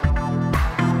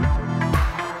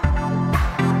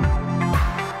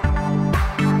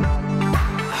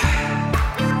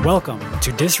Welcome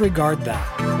to Disregard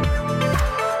That.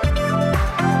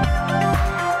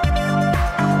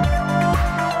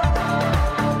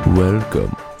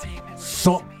 Welcome.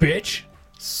 Sup, bitch?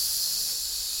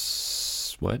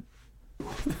 What?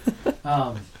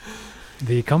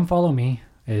 The Come Follow Me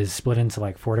is split into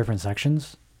like 4 different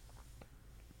sections.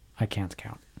 I can't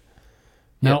count.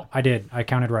 No, Yeah. I did. I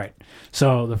counted right.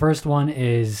 So the first one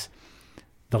is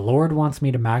the Lord wants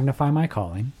me to magnify my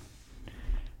calling.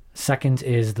 Second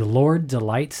is the Lord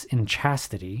delights in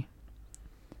chastity.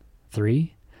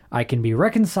 3, I can be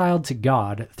reconciled to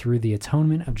God through the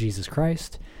atonement of Jesus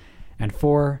Christ. And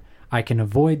 4, I can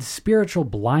avoid spiritual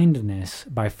blindness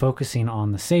by focusing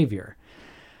on the Savior.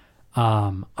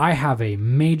 I have a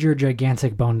major,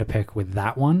 gigantic bone to pick with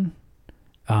that one.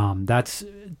 That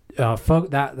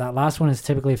last one is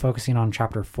typically focusing on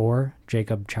chapter 4,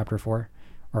 Jacob chapter 4,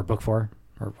 or book 4,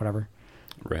 or whatever.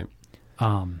 Right.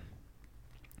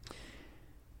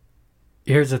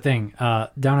 Here's the thing.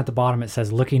 Down at the bottom, it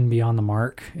says looking beyond the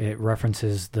mark. It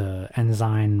references the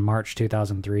Ensign March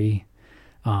 2003.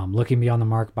 Looking Beyond the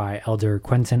Mark by Elder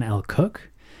Quentin L. Cook.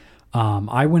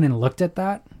 I went and looked at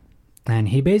that, and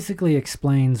he basically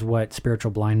explains what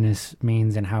spiritual blindness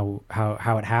means and how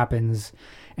it happens,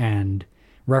 and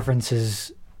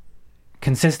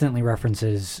consistently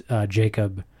references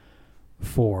Jacob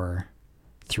 4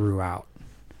 throughout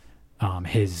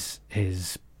his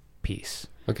piece.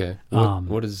 Okay.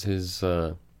 What is his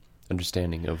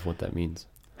understanding of what that means?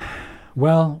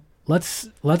 Well, let's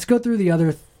go through the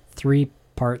other 3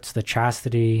 parts: the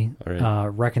chastity, All right.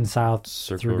 reconciled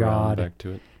Circle through around God, back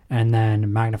to it. and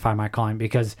then magnify my calling.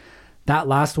 Because that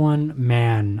last one,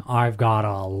 man, I've got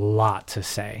a lot to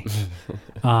say.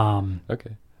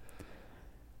 Okay.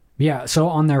 Yeah. So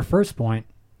on their first point,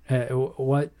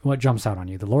 what jumps out on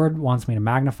you? The Lord wants me to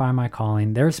magnify my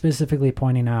calling. They're specifically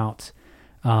pointing out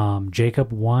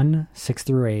Jacob 1, 6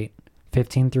 through 8,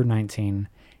 15 through 19,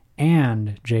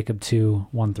 and Jacob 2,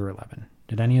 1 through 11.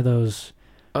 Did any of those?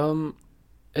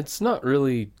 It's not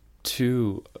really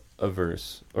too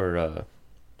averse, or I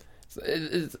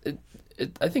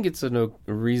think it's a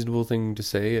reasonable thing to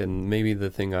say, and maybe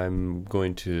the thing I'm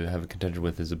going to have a contention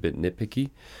with is a bit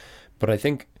nitpicky. But I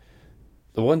think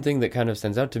the one thing that kind of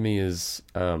stands out to me is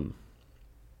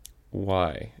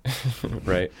why,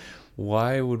 right?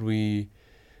 Why would we?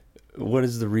 What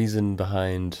is the reason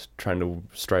behind trying to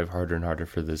strive harder and harder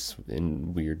for this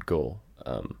weird goal?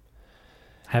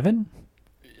 Heaven?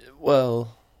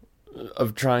 Well,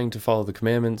 of trying to follow the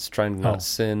commandments, trying to not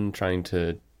sin, trying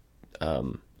to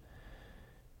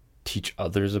teach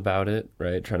others about it,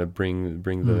 right? Trying to bring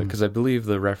the, because I believe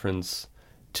the reference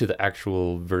to the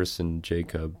actual verse in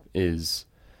Jacob is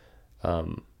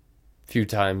few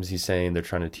times he's saying they're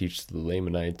trying to teach the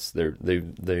Lamanites.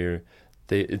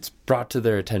 It's brought to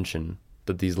their attention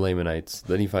that these Lamanites,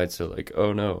 the Nephites, are like,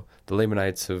 oh no, the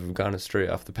Lamanites have gone astray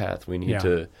off the path. We need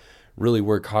to really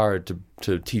work hard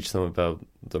to teach them about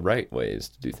the right ways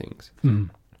to do things.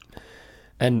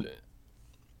 And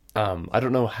I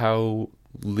don't know how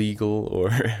legal or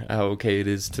how okay it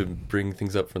is to bring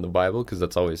things up from the Bible, because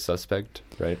that's always suspect,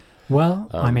 right? Well,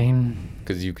 I mean,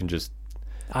 because you can just,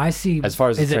 I see. as far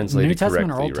as it's translated New Testament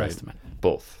correctly, or Old right? Testament?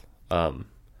 Both.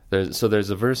 There's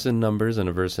a verse in Numbers and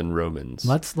a verse in Romans.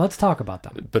 Let's talk about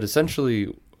that. But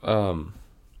essentially,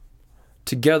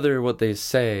 together, what they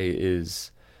say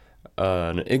is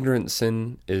an ignorant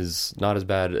sin is not as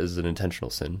bad as an intentional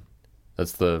sin.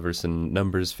 That's the verse in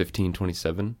Numbers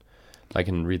 15:27. I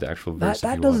can read the actual verse.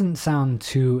 That if you doesn't want. sound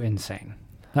too insane.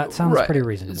 That sounds Right. pretty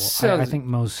reasonable. I think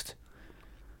most.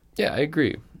 Yeah, I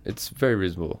agree. It's very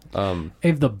reasonable.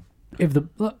 If the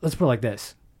let's put it like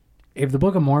this: if the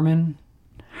Book of Mormon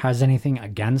has anything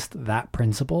against that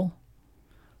principle,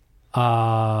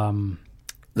 that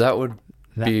would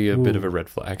be a bit of a red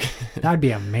flag. That'd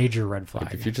be a major red flag.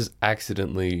 Like if you're just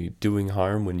accidentally doing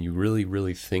harm when you really,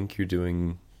 really think you're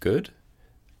doing good,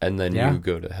 and then you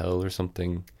go to hell or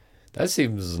something, that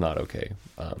seems not okay.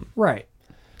 Right.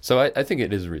 So I think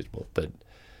it is reasonable that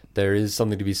there is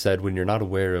something to be said when you're not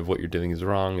aware of what you're doing is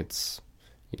wrong. It's,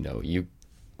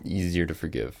 easier to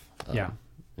forgive. And,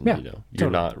 you're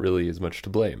totally. not really as much to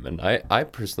blame. And I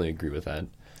personally agree with that.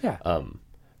 Yeah.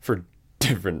 For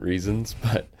different reasons,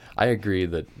 but I agree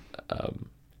that,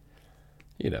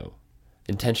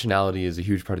 intentionality is a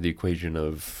huge part of the equation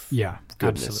of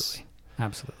goodness.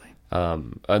 Absolutely.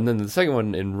 And then the second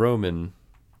one in Roman,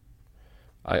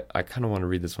 I kind of want to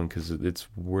read this one because it's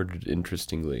worded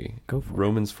interestingly. Go for it.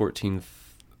 Romans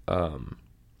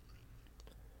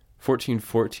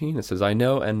 14:14, it says, I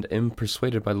know and am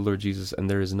persuaded by the Lord Jesus, and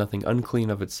there is nothing unclean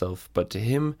of itself, but to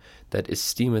him that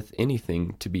esteemeth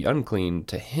anything to be unclean,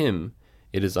 to him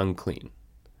it is unclean.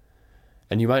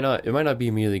 And it might not be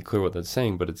immediately clear what that's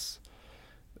saying, but it's,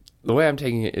 the way I'm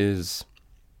taking it is,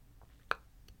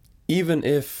 even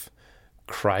if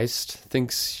Christ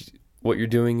thinks what you're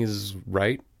doing is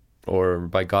right, or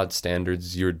by God's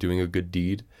standards you're doing a good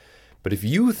deed, but if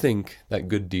you think that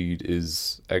good deed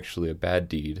is actually a bad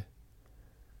deed,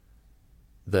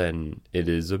 then it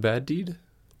is a bad deed,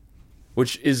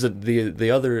 which is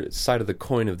the other side of the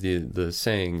coin of the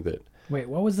saying that. Wait,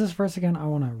 what was this verse again? I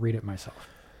want to read it myself.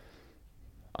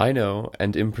 I know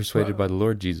and am persuaded by the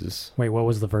Lord Jesus. Wait, what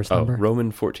was the verse number?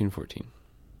 Romans 14:14.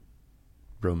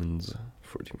 Romans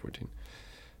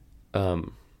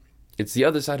 14:14. It's the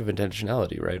other side of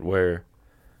intentionality, right? Where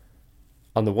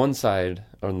on the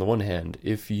one hand,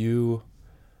 if you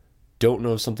don't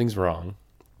know something's wrong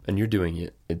and you're doing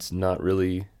it, it's not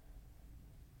really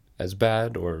as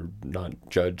bad, or not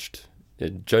judged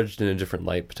in a different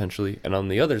light potentially. And on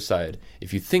the other side,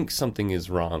 if you think something is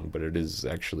wrong but it is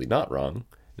actually not wrong,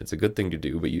 it's a good thing to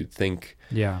do, but you think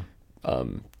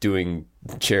doing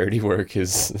charity work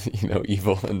is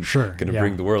evil and going to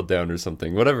bring the world down or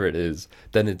something, whatever it is,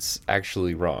 then it's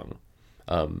actually wrong,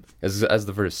 as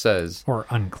the verse says, or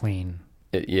unclean.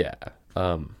 And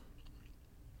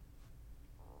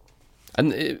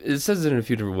it says it in a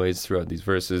few different ways throughout these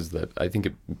verses that I think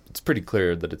it's pretty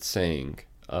clear that it's saying,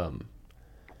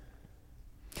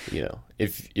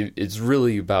 if it's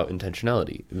really about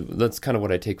intentionality. That's kind of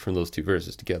what I take from those two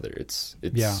verses together. It's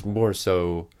more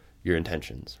so your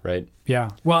intentions, right? Yeah.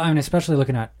 Well, I mean, especially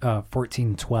looking at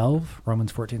 14:12,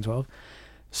 Romans 14:12.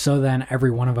 So then every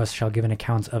one of us shall give an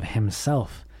account of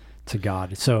himself to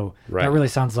God. So that really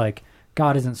sounds like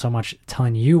God isn't so much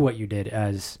telling you what you did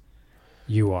as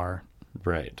you are.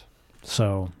 Right.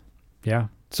 So, yeah.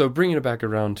 So bringing it back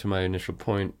around to my initial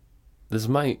point, this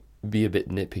might be a bit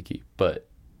nitpicky, but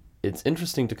it's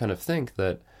interesting to kind of think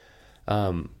that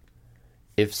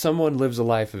if someone lives a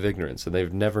life of ignorance and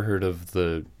they've never heard of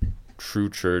the true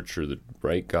church or the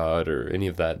right God or any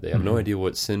of that, they have no idea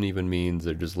what sin even means.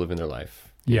 They're just living their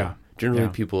life. Yeah. Generally,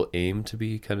 people aim to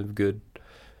be kind of good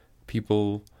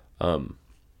people.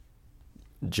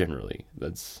 Generally,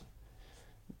 that's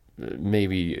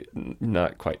maybe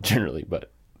not quite generally,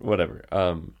 but whatever.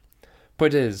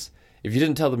 Point is, if you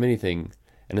didn't tell them anything,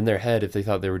 and in their head, if they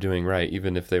thought they were doing right,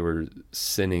 even if they were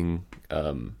sinning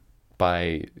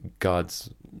by God's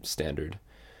standard,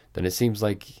 then it seems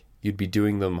like you'd be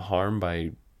doing them harm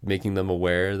by making them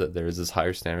aware that there is this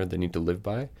higher standard they need to live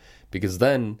by, because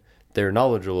then they're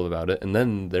knowledgeable about it, and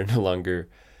then they're no longer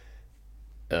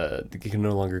they can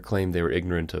no longer claim they were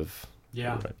ignorant of.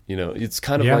 Yeah. It's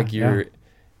kind of like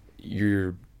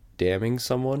you're damning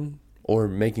someone, or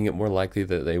making it more likely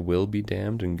that they will be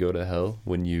damned and go to hell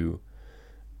when you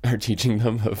are teaching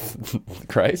them of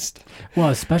Christ. Well,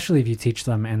 especially if you teach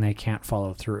them and they can't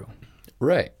follow through.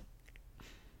 Right.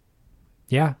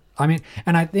 Yeah. I mean,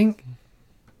 and I think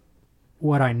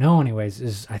what I know anyways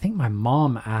is I think my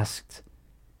mom asked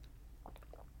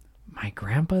my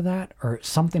grandpa that, or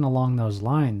something along those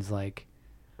lines, like,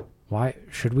 why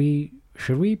should we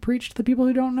preach to the people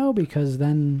who don't know? Because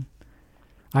then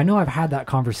I know I've had that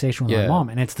conversation with my mom,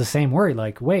 and it's the same worry,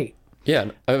 like, wait.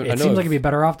 Yeah, I know seems like it'd be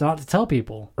better off not to tell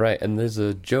people. Right, and there's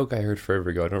a joke I heard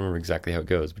forever ago. I don't remember exactly how it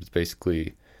goes, but it's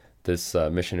basically this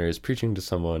missionary is preaching to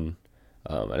someone,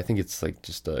 and I think it's like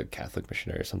just a Catholic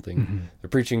missionary or something. Mm-hmm. They're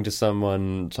preaching to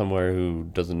someone somewhere who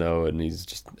doesn't know, and he's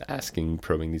just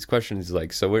probing these questions. He's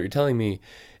like, so what you're telling me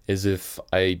is if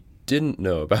I didn't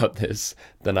know about this,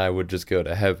 then I would just go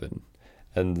to heaven.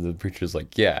 And the preacher's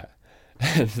like, yeah.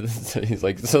 And so he's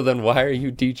like, so then why are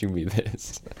you teaching me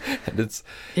this? And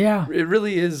it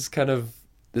really is kind of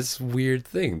this weird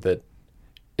thing that,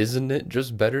 isn't it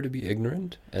just better to be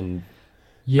ignorant? And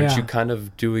aren't you kind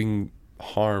of doing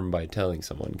harm by telling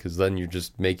someone? Because then you're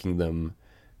just making them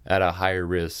at a higher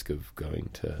risk of going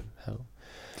to hell.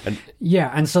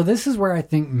 And so this is where I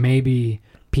think maybe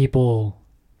people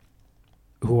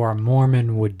who are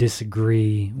Mormon would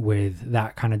disagree with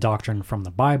that kind of doctrine from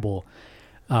the Bible.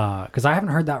 Because I haven't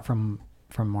heard that from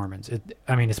Mormons.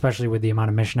 Especially with the amount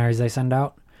of missionaries they send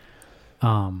out.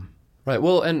 Right.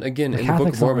 Well, and again, in the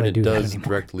Book of Mormon, it does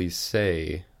directly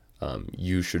say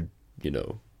you should,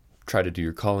 try to do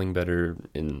your calling better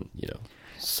in,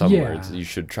 some words. You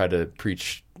should try to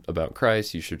preach about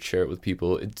Christ. You should share it with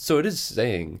people. So it is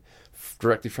saying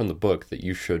directly from the book that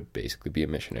you should basically be a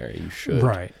missionary. You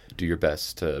should do your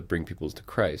best to bring people to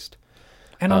Christ.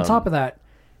 And on top of that,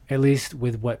 at least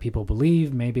with what people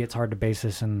believe, maybe it's hard to base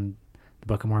this in the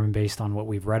Book of Mormon based on what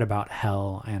we've read about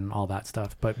hell and all that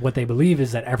stuff. But what they believe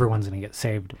is that everyone's going to get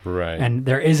saved. Right. And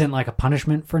there isn't like a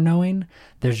punishment for knowing.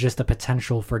 There's just a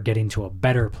potential for getting to a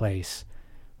better place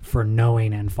for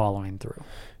knowing and following through.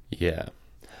 Yeah.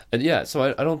 And yeah,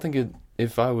 so I don't think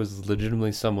if I was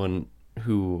legitimately someone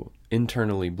who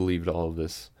internally believed all of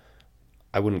this,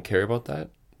 I wouldn't care about that.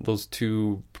 Those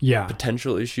two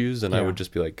potential issues, and I would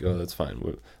just be like, oh, that's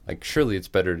fine. Like, surely it's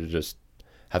better to just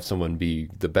have someone be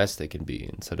the best they can be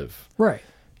instead of... Right.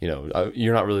 You know,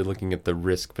 you're not really looking at the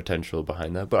risk potential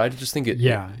behind that. But I just think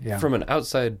from an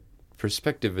outside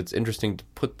perspective, it's interesting to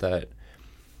put that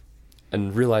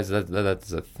and realize that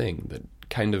that's a thing, that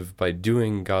kind of by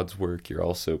doing God's work, you're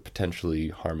also potentially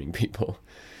harming people.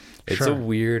 It's a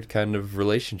weird kind of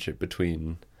relationship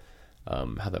between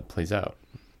how that plays out.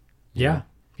 Yeah.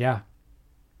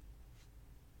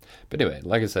 But anyway,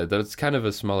 like I said, that's kind of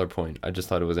a smaller point. I just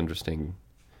thought it was interesting,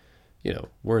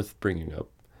 worth bringing up.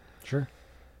 Sure.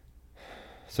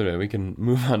 So anyway, we can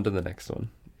move on to the next one,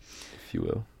 if you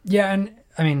will. Yeah, and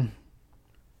I mean,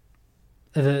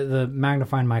 the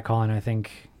magnifying my calling, I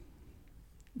think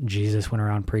Jesus went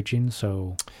around preaching,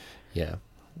 so yeah,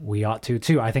 we ought to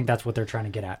too. I think that's what they're trying to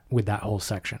get at with that whole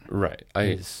section. Right.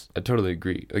 I totally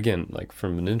agree. Again, like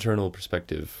from an internal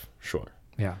perspective, sure.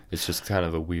 Yeah. It's just kind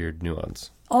of a weird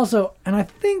nuance. Also, and I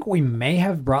think we may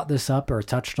have brought this up or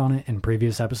touched on it in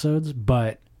previous episodes,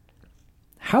 but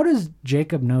how does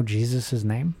Jacob know Jesus'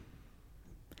 name?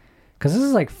 Because this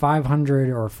is like 500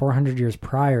 or 400 years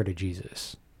prior to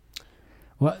Jesus.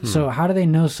 So how do they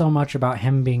know so much about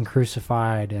him being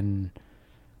crucified and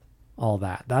all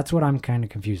that? That's what I'm kind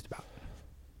of confused about.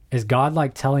 Is God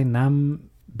like telling them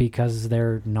because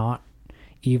they're not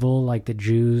evil like the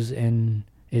Jews in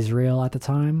Israel at the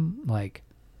time? Like,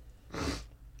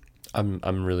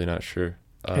 I'm really not sure.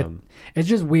 It's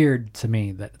just weird to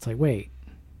me that it's like, wait,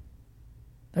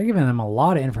 they're giving them a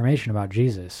lot of information about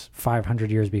Jesus 500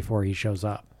 years before he shows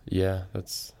up. Yeah,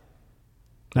 that's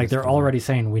like they're already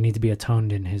saying we need to be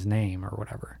atoned in his name or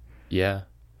whatever. Yeah.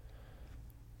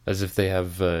 As if they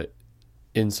have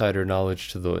insider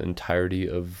knowledge to the entirety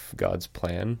of God's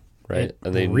plan, right?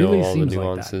 And they really know all the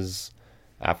nuances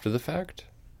after the fact.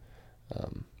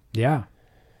 Yeah.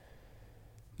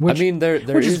 I mean, there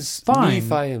is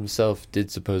Nephi himself did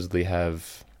supposedly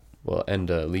have, and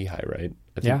Lehi, right?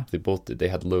 I think they both did. They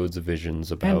had loads of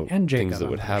visions about and Jacob, things that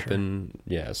would happen.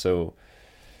 Sure. Yeah, so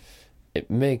it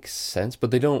makes sense,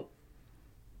 but they don't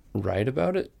write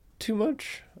about it too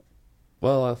much.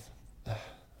 Well,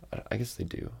 I guess they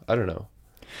do. I don't know.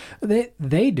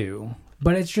 They do,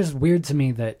 but it's just weird to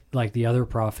me that like the other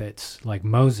prophets, like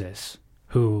Moses,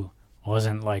 who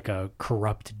wasn't like a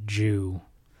corrupt Jew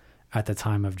at the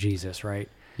time of Jesus, right?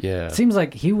 Yeah. It seems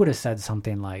like he would have said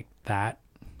something like that.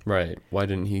 Right. Why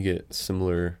didn't he get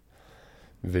similar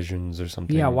visions or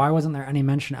something? Yeah, why wasn't there any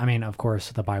mention? I mean, of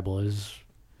course, the Bible is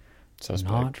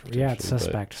suspect. It's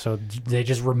suspect. So they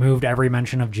just removed every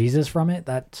mention of Jesus from it?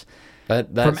 That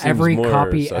from seems every more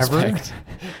copy suspect.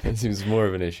 ever? It seems more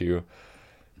of an issue.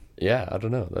 Yeah, I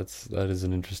don't know. That is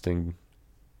an interesting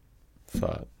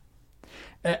thought.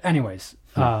 Anyways,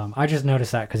 I just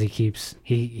noticed that because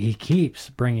he keeps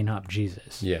bringing up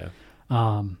Jesus. Yeah.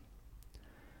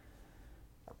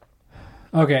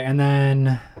 Okay, and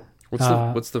then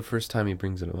what's the first time he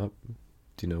brings it up?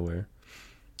 Do you know where?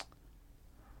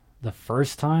 The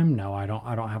first time? No, I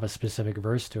don't have a specific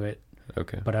verse to it.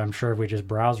 Okay. But I'm sure if we just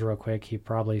browse real quick, he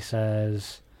probably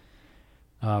says,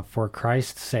 for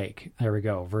Christ's sake. There we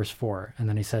go, verse 4. And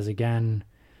then he says again,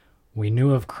 we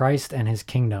knew of Christ and his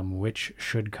kingdom, which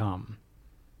should come.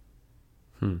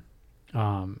 And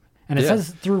it says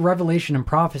through revelation and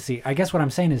prophecy. I guess what I'm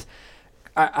saying is,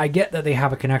 I get that they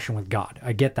have a connection with God.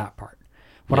 I get that part.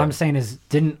 What I'm saying is,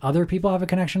 didn't other people have a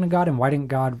connection to God? And why didn't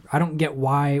God... I don't get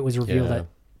why it was revealed at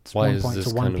one point to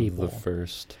one people. Why is this kind of the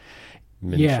first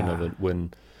mention of it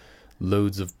when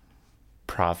loads of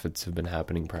prophets have been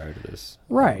happening prior to this?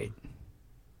 Right.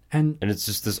 And it's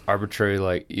just this arbitrary,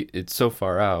 like, it's so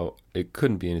far out, it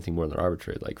couldn't be anything more than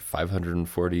arbitrary, like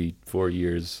 544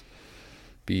 years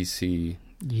BC.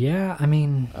 Yeah, I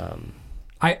mean...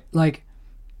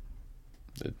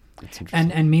 It's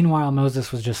interesting. And meanwhile,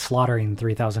 Moses was just slaughtering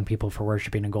 3,000 people for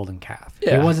worshiping a golden calf.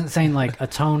 Yeah. He wasn't saying, like,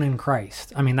 atone in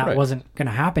Christ. I mean, that wasn't going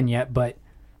to happen yet, but,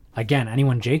 again,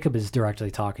 anyone Jacob is directly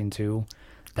talking to,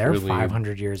 they're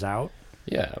 500 years out.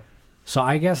 Yeah. So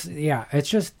I guess, it's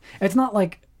just, it's not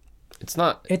like...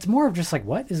 It's more of just like,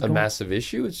 what is a massive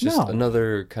issue? It's just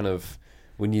another kind of...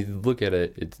 When you look at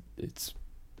it, it's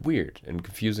weird and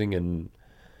confusing and...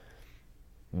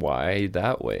 Why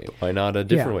that way? Why not a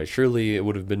different way? Surely it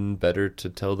would have been better to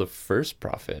tell the first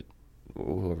prophet,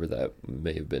 whoever that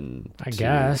may have been. I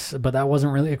guess, but that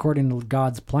wasn't really according to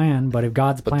God's plan. But if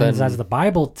God's plan is as the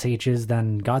Bible teaches,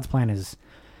 then God's plan is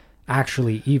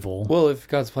actually evil. Well, if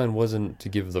God's plan wasn't to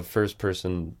give the first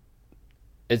person,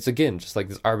 it's again just like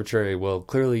this arbitrary, well,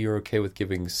 clearly you're okay with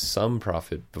giving some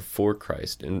prophet before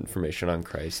Christ information on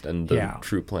Christ and the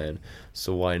true plan,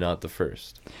 so why not the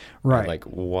first? Right. Like,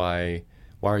 why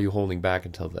are you holding back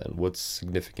until then? What's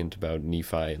significant about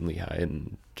Nephi and Lehi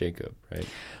and Jacob, right?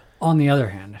 On the other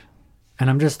hand, and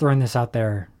I'm just throwing this out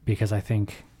there because I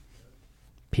think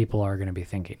people are going to be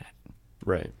thinking it.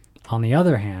 Right. On the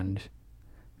other hand,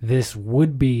 this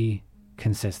would be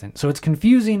consistent. So it's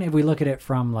confusing if we look at it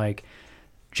from like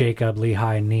Jacob,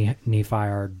 Lehi, and Nephi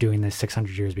are doing this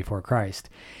 600 years before Christ.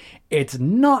 It's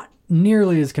not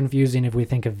nearly as confusing if we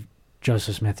think of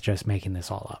Joseph Smith just making this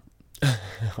all up.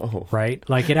 Oh. Right?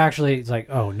 Like it actually, it's like,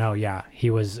 oh no, yeah, he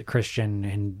was a Christian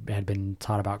and had been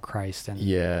taught about Christ. And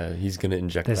yeah, he's going to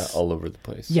inject that all over the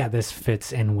place. Yeah, this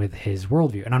fits in with his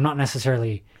worldview. And I'm not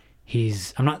necessarily,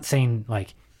 I'm not saying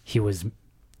like he was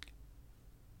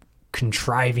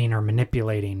contriving or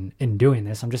manipulating in doing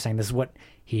this. I'm just saying this is what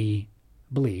he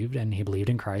believed, and he believed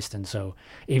in Christ. And so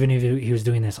even if he was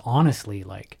doing this honestly,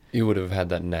 like... You would have had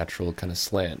that natural kind of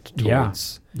slant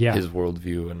towards his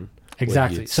worldview and...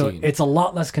 Exactly. So it's a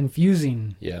lot less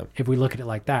confusing if we look at it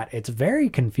like that. It's very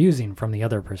confusing from the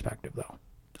other perspective, though.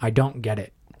 I don't get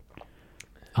it.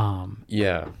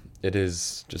 Yeah, it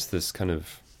is just this kind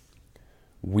of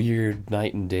weird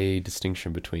night and day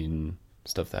distinction between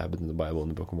stuff that happens in the Bible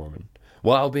and the Book of Mormon.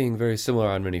 While being very similar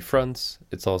on many fronts,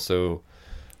 it's also,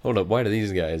 hold up, why do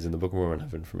these guys in the Book of Mormon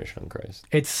have information on Christ?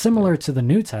 It's similar to the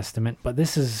New Testament, but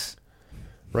this is...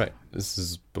 Right. This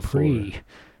is before...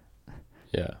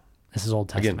 Yeah. This is Old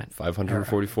Testament. Again,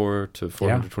 544 to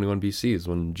 421 BC is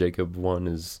when Jacob 1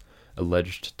 is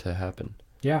alleged to happen.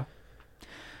 Yeah.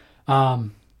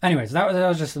 Anyways, that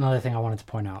was just another thing I wanted to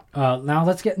point out. Now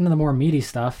let's get into the more meaty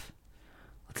stuff.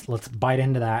 Let's bite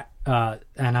into that.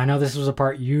 And I know this was a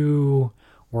part you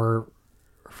were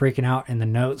freaking out in the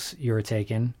notes you were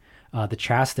taking, the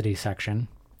chastity section.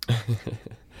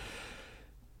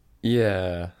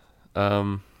 Yeah.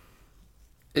 There's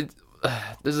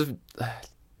a...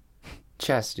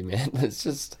 chastity, man. It's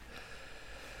just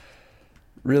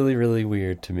really, really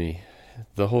weird to me,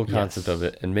 the whole concept of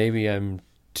it. And maybe I'm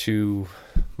too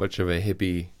much of a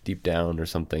hippie deep down or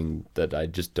something that I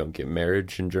just don't get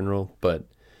marriage in general. But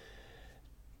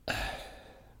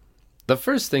the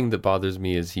first thing that bothers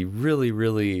me is he really,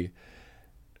 really,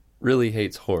 really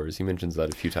hates whores. He mentions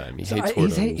that a few times. He hates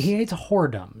whoredoms. He hates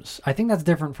whoredoms. I think that's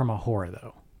different from a whore,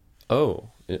 though. Oh,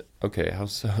 okay. How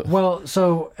so? Well,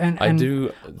 so and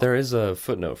there is a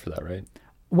footnote for that, right?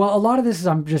 Well, a lot of this is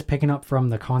I'm just picking up from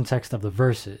the context of the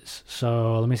verses.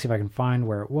 So let me see if I can find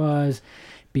where it was.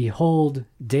 Behold,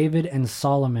 David and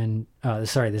Solomon.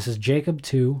 This is Jacob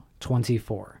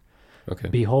 2:24. Okay.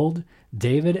 Behold,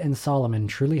 David and Solomon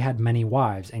truly had many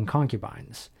wives and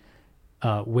concubines,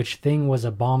 which thing was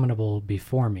abominable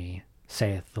before me,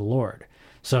 saith the Lord.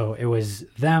 So it was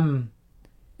them.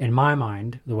 In my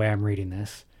mind, the way I'm reading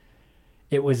this,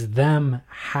 it was them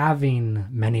having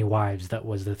many wives that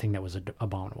was the thing that was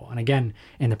abominable. And again,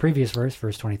 in the previous verse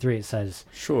 23, it says...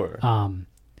 Sure.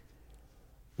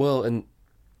 Well, and...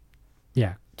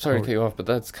 Yeah. Sorry to cut you off, but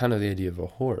that's kind of the idea of a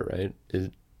whore, right?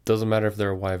 It doesn't matter if they're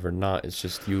a wife or not. It's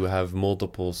just you have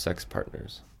multiple sex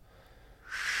partners.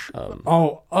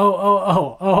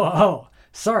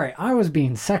 Sorry, I was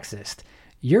being sexist.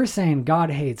 You're saying God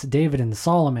hates David and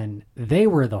Solomon. They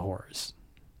were the whores.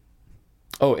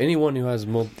 Oh, anyone who has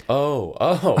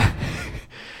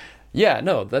Yeah,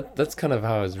 no, that's kind of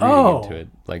how I was reading into it.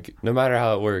 Like, no matter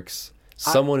how it works,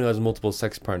 someone who has multiple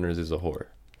sex partners is a whore.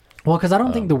 Well, because I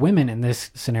don't think the women in this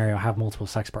scenario have multiple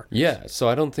sex partners. Yeah, so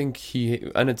I don't think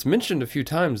and it's mentioned a few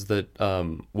times that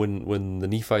when the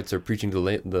Nephites are preaching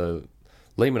to the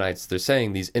Lamanites, they're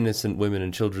saying these innocent women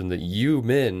and children that you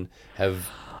men have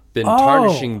been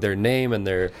tarnishing their name, and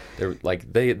they're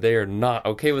like they are not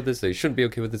okay with this. They shouldn't be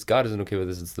okay with this. God isn't okay with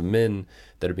this. It's the men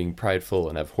that are being prideful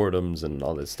and have whoredoms and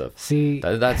all this stuff. See,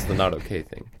 that's the not okay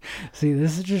thing. See,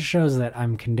 this just shows that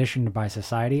I'm conditioned by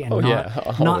society and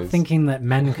not thinking that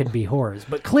men could be whores.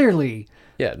 But clearly,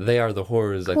 yeah, they are the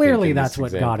whores. Clearly, I think, that's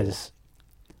what God is.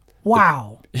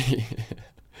 Wow,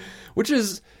 which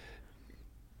is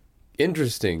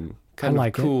interesting, kind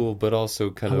of cool, but also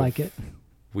kind of like it.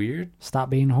 Weird. Stop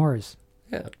being whores.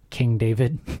 Yeah. King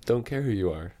David. Don't care who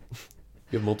you are.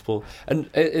 You have multiple. And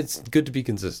it's good to be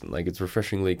consistent. Like, it's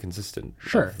refreshingly consistent.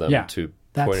 Sure. Of them to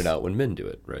point it out when men do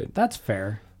it, right? That's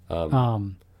fair.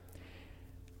 And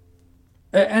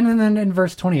then in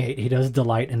verse 28, he does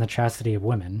delight in the chastity of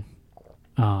women.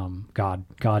 God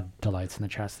delights in the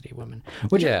chastity of women.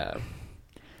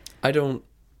 I don't...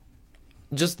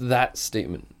 Just that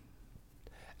statement.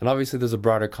 And obviously there's a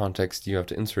broader context you have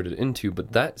to insert it into,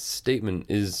 but that statement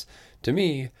is, to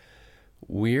me,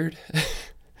 weird.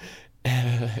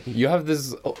 You have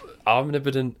this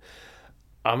omnipotent,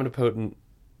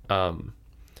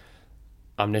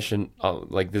 omniscient,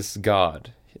 like this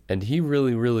God, and he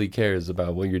really, really cares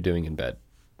about what you're doing in bed.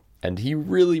 And he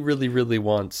really, really, really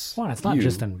wants it's not you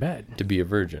just in bed. to be a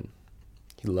virgin.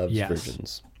 He loves Yes.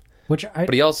 virgins.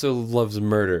 But he also loves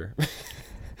murder.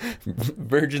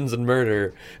 Virgins and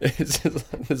murder is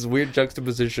this weird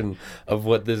juxtaposition of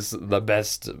what the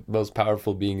best, most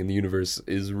powerful being in the universe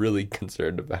is really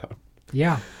concerned about.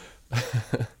 Yeah.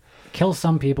 Kill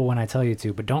some people when I tell you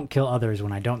to, but don't kill others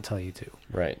when I don't tell you to.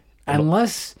 Right.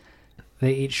 Unless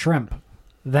they eat shrimp,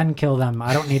 then kill them.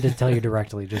 I don't need to tell you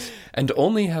directly. Just and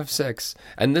only have sex.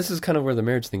 And this is kind of where the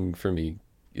marriage thing for me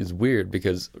is weird,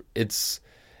 because it's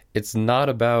not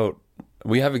about.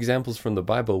 We have examples from the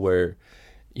Bible where,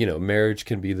 marriage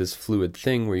can be this fluid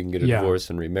thing where you can get a divorce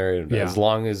and remarry, as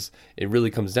long as it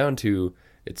really comes down to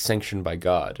it's sanctioned by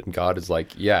God, and God is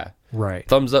like, right,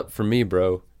 thumbs up for me,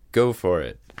 bro, go for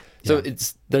it. So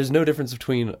there's no difference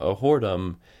between a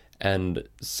whoredom and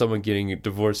someone getting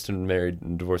divorced and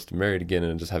married again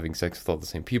and just having sex with all the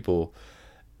same people.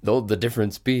 The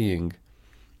difference being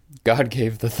God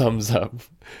gave the thumbs up.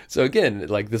 So again,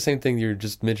 like the same thing you're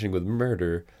just mentioning with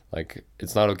murder, like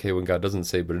it's not okay when God doesn't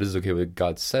say, but it is okay when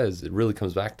God says. It really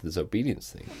comes back to this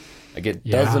obedience thing. Like it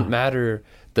doesn't matter.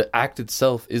 The act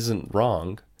itself isn't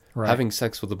wrong. Right. Having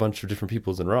sex with a bunch of different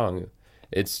people isn't wrong.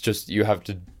 It's just you have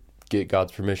to get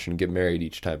God's permission, get married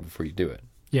each time before you do it.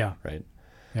 Yeah. Right?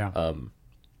 Yeah.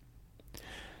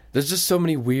 There's just so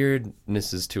many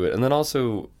weirdnesses to it. And then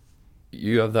also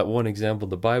you have that one example in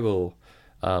the Bible.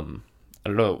 I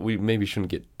don't know, we maybe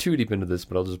shouldn't get too deep into this,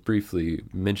 but I'll just briefly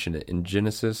mention it in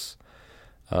Genesis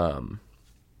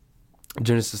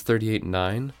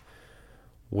 38:9,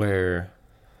 where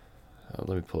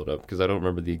let me pull it up because I don't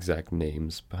remember the exact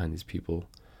names behind these people.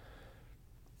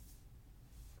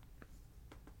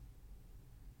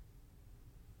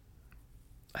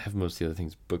 I have most of the other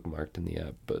things bookmarked in the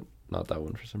app, but not that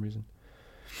one for some reason.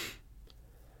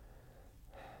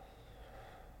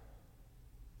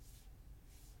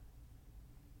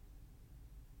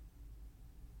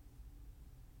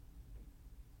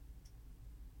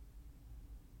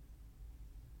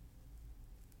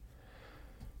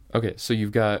 Okay, so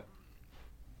you've got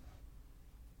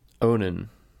Onan,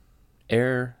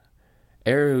 heir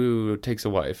who takes a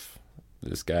wife.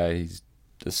 This guy, he's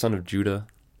the son of Judah.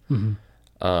 Mm-hmm.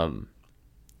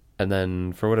 And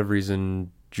then for whatever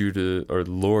reason, Judah or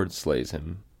the Lord slays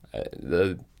him.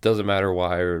 It doesn't matter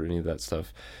why or any of that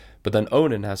stuff. But then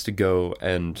Onan has to go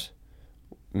and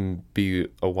be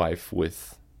a wife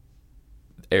with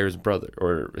Er's brother,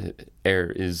 or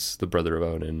Er is the brother of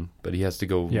Onan, but he has to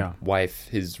go wife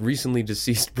his recently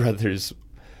deceased brother's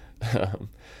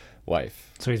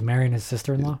wife. So he's marrying his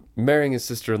sister-in-law? He's marrying his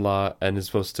sister-in-law and is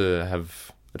supposed to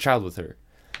have a child with her.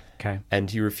 Okay.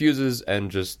 And he refuses and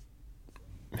just,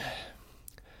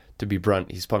 to be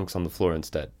blunt, he spunks on the floor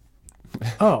instead.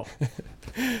 Oh.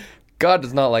 God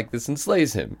does not like this and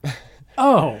slays him.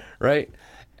 Oh. Right?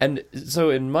 And so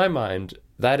in my mind,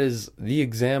 that is the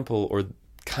example or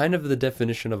kind of the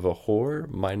definition of a whore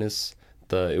minus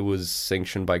it was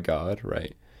sanctioned by God,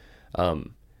 right?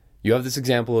 You have this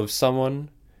example of someone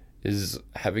is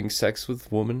having sex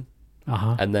with a woman,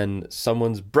 and then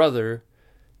someone's brother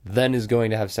then is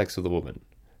going to have sex with a woman.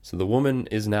 So the woman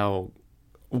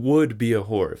would be a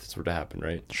whore if this were to happen,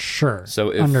 right? Sure.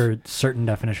 So under certain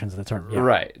definitions of the term. Yeah,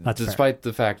 right. That's despite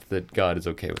fair. The fact that God is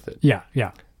okay with it. Yeah,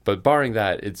 yeah. But barring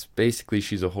that, it's basically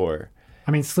she's a whore.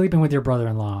 I mean, sleeping with your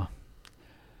brother-in-law,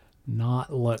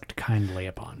 not looked kindly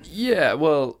upon. Yeah,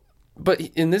 well, but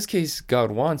in this case,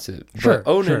 God wants it. Sure.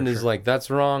 But Onan is like, that's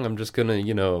wrong. I'm just going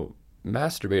to,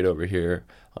 masturbate over here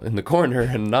in the corner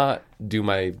and not do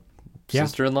my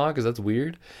sister-in-law because that's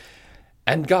weird.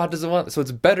 And God doesn't want it. So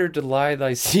it's better to lie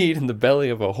thy seed in the belly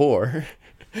of a whore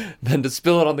than to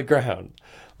spill it on the ground.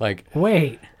 Like,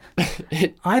 wait,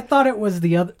 I thought it was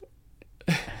the other.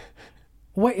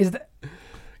 What is that?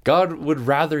 God would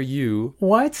rather you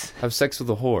have sex with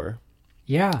a whore.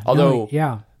 Yeah. Although,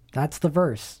 that's the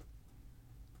verse.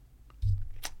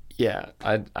 Yeah,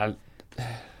 I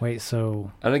wait.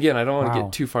 So, and again, I don't want to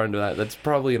get too far into that. That's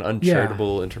probably an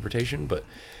uncharitable interpretation, but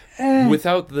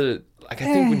without the I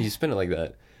think when you spin it like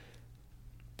that,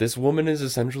 this woman is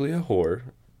essentially a whore,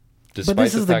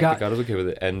 despite the fact that God is okay with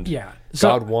it, and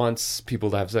God wants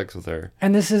people to have sex with her.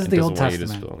 And this is the Old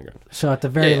Testament. So at the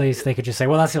very least, they could just say,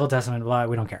 "Well, that's the Old Testament. Blah,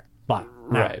 we don't care." Blah.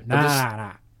 Right.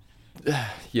 Nah.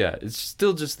 Yeah, it's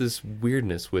still just this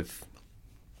weirdness with.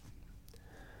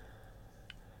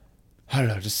 I don't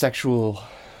know, just sexual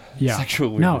No,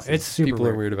 weirdness. it's super People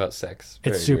weird. are weird about sex.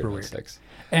 It's Very super about weird. sex.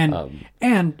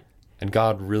 And And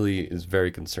God really is very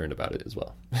concerned about it as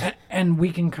well. and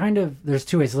we can kind of, there's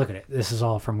two ways to look at it. This is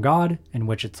all from God, in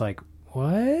which it's like,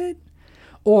 what?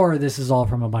 Or this is all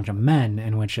from a bunch of men,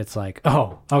 in which it's like,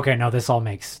 oh, okay, no, this all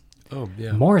makes Oh,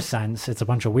 yeah. more sense. It's a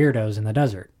bunch of weirdos in the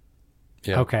desert.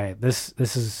 Yeah. Okay, this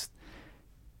is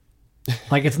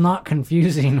like, it's not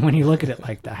confusing when you look at it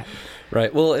like that.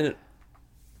 Right. Well, and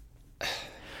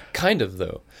kind of,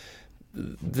 though.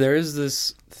 There is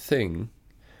this thing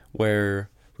where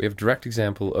we have direct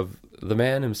example of the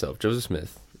man himself, Joseph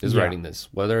Smith, is Yeah. writing this,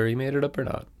 whether he made it up or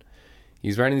not.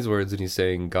 He's writing these words and he's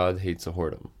saying God hates a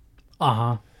whoredom.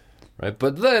 Uh-huh. Right?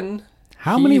 But then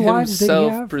How many wives did he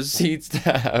himself have? proceeds to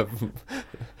have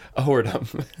a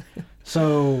whoredom.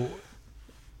 So,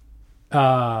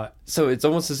 So it's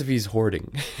almost as if he's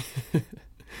hoarding.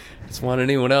 Doesn't want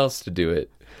anyone else to do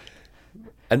it.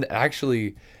 And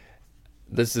actually,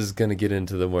 this is going to get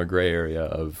into the more gray area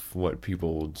of what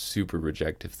people would super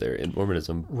reject if they're in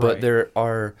Mormonism. Right. But there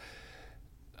are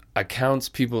accounts,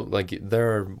 people, like,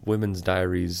 there are women's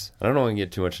diaries. I don't want to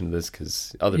get too much into this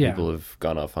because other Yeah. people have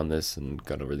gone off on this and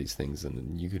gone over these things,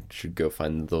 and should go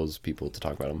find those people to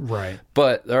talk about them. right.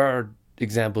 But there are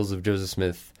examples of Joseph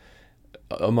Smith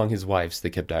among his wives. They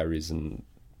kept diaries, and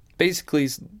basically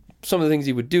some of the things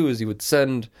he would do is he would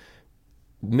send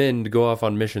men to go off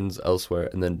on missions elsewhere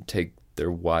and then take their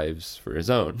wives for his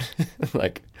own.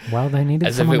 Like, Well, they needed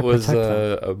as if someone it to was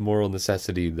protect them. a moral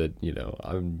necessity that,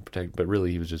 I'm protected, but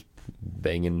really he was just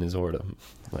banging his whoredom.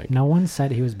 Like, No one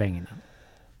said he was banging them.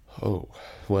 oh,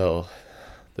 well,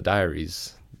 the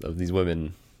diaries of these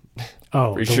women,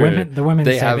 Oh, for the sure, women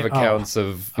they said have it- accounts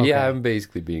of, okay. yeah, I'm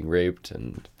basically being raped,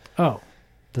 and Oh,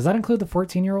 does that include the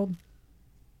 14-year-old?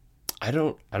 I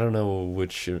don't know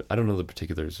I don't know the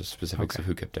particulars or specifics Okay. of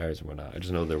who kept diaries and whatnot. I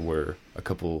just know there were a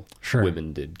couple Sure.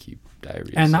 women did keep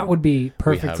diaries. And that would be we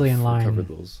perfectly have in line recovered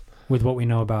those. with what we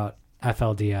know about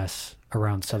FLDS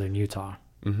around southern Utah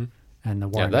Mm-hmm. and the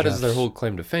Yeah, Warren that is their Jeffs. whole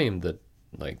claim to fame, that,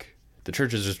 like, the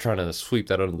church is just trying to sweep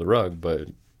that under the rug, but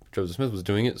Joseph Smith was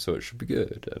doing it, so it should be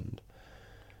good. And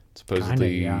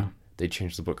supposedly yeah. they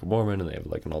changed the Book of Mormon, and they have,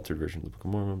 like, an altered version of the Book of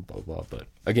Mormon, blah, blah, blah. But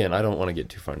again, I don't want to get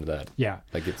too far into that. Yeah.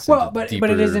 Like, it's Well, into but deeper...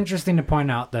 it is interesting to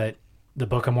point out that the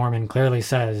Book of Mormon clearly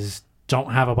says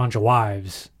don't have a bunch of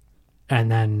wives, and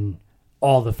then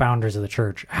all the founders of the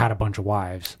church had a bunch of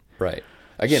wives. Right.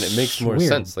 Again, it makes more Weird.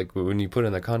 sense. Like, when you put it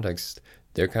in that context,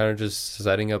 they're kind of just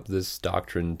setting up this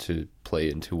doctrine to play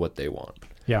into what they want.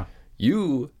 Yeah.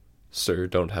 You, sir,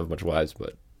 don't have much wives,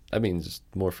 but that means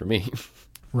more for me.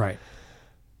 Right.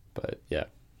 But yeah.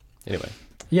 Anyway.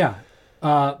 Yeah.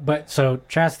 But so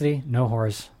chastity, no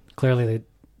whores. Clearly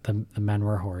the men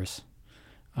were whores.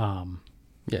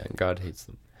 Yeah, and God hates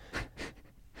them.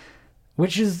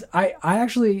 Which is, I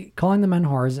actually, calling the men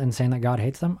whores and saying that God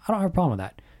hates them, I don't have a problem with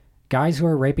that. Guys who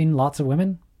are raping lots of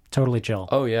women, totally chill.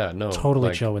 Oh, yeah, no. Totally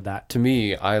like, chill with that. To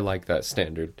me, I like that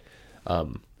standard.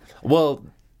 Well,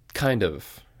 kind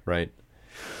of, right?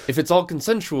 If it's all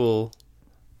consensual,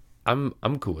 I'm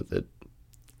cool with it.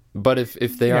 But if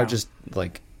they Yeah. are just,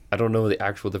 like, I don't know the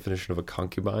actual definition of a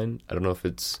concubine. I don't know if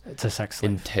it's It's a sex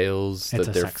slave. entails It's that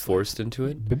a they're sex slave. forced into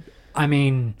it. I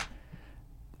mean,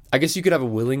 I guess you could have a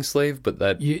willing slave, but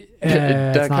that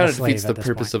that that kind of defeats the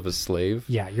purpose of a slave.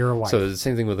 Yeah, you're a wife. So the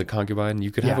same thing with a concubine. You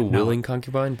could have Yeah, a no. willing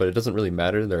concubine, but it doesn't really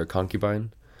matter. They're a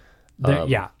concubine.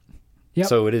 Yeah. Yep.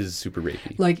 So it is super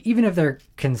rapey. Like, even if they're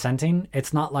consenting,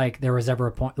 it's not like there was ever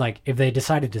a point, like, if they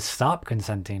decided to stop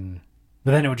consenting,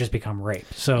 but then it would just become rape.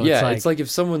 So Yeah, it's like if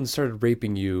someone started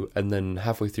raping you and then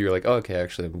halfway through you're like, oh, okay,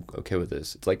 actually I'm okay with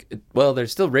this. It's like, well, they're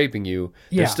still raping you.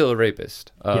 They're Yeah. still a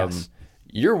rapist. Yes.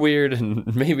 You're weird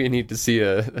and maybe you need to see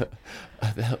a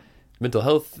mental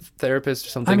health therapist or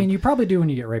something. I mean, you probably do when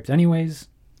you get raped anyways,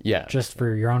 yeah, just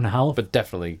for your own health. but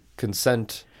definitely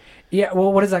consent. Yeah,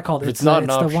 well, what is that called? It's not an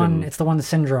the option. one. It's the one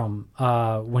syndrome.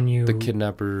 When you The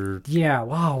kidnapper. Yeah.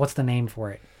 Wow. What's the name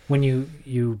for it? When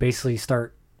you basically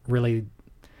start really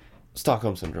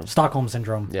Stockholm syndrome. Stockholm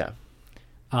syndrome. Yeah.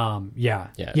 Yeah.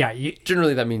 Yeah. Yeah. You,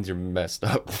 Generally that means you're messed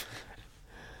up.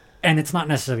 and it's not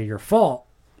necessarily your fault.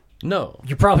 No.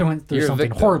 You probably went through You're a something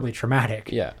victim. horribly traumatic.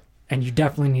 Yeah. And you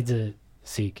definitely need to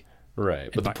seek.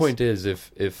 Right. But the Advice. point is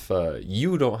if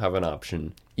you don't have an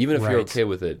option, even if you're Right. okay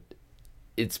with it,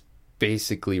 it's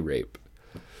basically rape.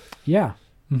 Yeah.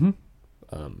 Mm-hmm.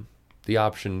 The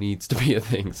option needs to be a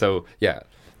thing. So, yeah,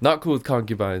 not cool with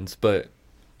concubines, but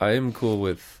I am cool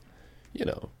with,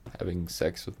 having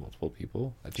sex with multiple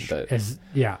people. I think that, As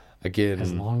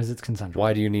again, long as it's consensual.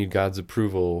 why do you need God's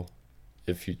approval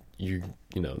if you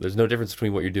there's no difference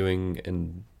between what you're doing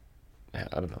and I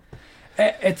don't know.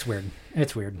 It's weird.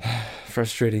 It's weird.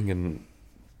 Frustrating and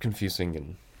confusing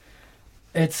and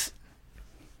It's,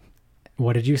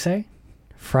 what did you say?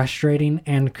 Frustrating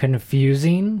and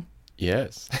confusing.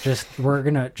 yes. We're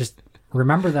gonna just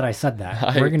remember that I said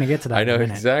that. We're gonna get to that. I know in a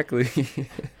minute. exactly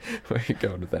where you're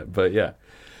going with that, but yeah,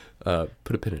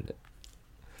 put a pin in it.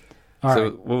 All so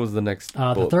right. what was the next?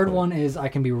 The bullet third point? one is I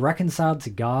can be reconciled to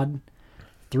God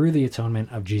through the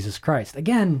atonement of Jesus Christ.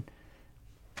 Again,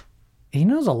 he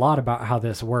knows a lot about how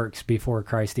this works before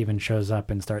Christ even shows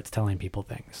up and starts telling people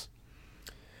things.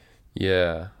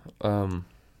 Yeah.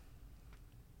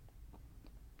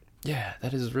 Yeah,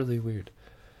 that is really weird.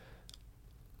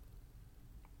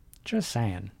 Just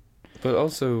saying. But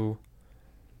also,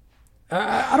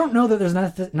 I don't know that there's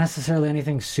not necessarily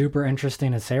anything super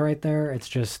interesting to say right there. It's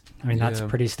just, I mean, that's Yeah.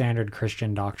 pretty standard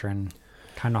Christian doctrine.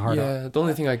 Kind of hard. yeah, the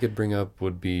only thing I could bring up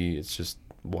would be it's just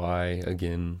why,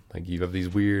 again, like you have these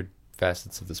weird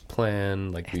facets of this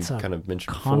plan, like we It's a kind of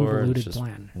mentioned before. convoluted It's just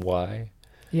plan. why?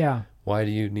 Yeah. Why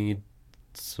do you need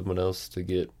someone else to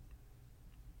get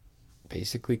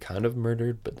basically kind of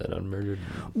murdered, but then unmurdered?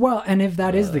 Well, and if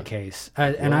that is the case,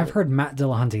 and well- I've heard Matt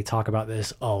Dillahunty talk about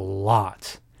this a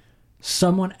lot,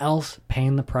 someone else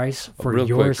paying the price for Real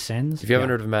your quick, sins. If you haven't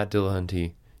Yeah. heard of Matt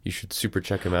Dillahunty, you should super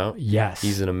check him out. Yes.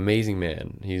 He's an amazing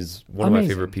man. He's one of my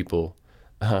Amazing. favorite people.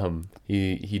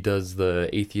 He does the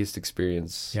Atheist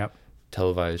Experience Yep.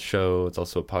 televised show. It's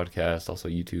also a podcast, also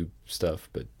YouTube stuff.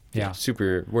 But Yeah.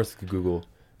 super worth the Google.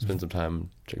 Spend some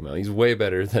time, check him out. He's way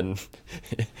better than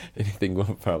anything we'll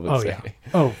probably Oh, say. yeah.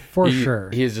 Oh, for sure.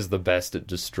 He is just the best at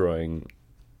destroying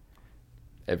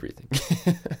everything.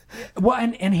 Well,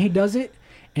 and he does it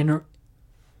in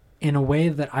a way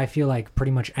that I feel like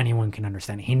pretty much anyone can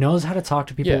understand. He knows how to talk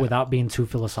to people Yeah. without being too He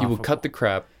philosophical. will cut the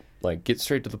crap, like get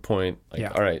straight to the point. Like,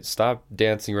 Yeah. all right, stop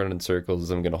dancing around in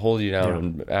circles. I'm going to hold you down Yeah.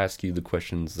 and ask you the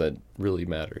questions that really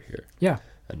matter here. Yeah.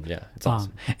 And yeah, it's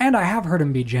awesome. And I have heard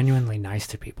him be genuinely nice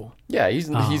to people. Yeah, he's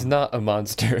not a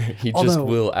monster. He just although-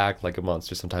 will act like a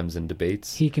monster sometimes in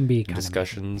debates, He can be kind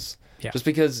discussions. Yeah. Just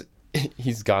because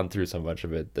he's gone through so much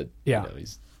of it that Yeah.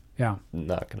 he's of, yeah.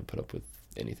 not going to put up with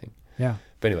anything. Yeah.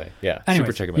 But anyway, yeah, Anyways,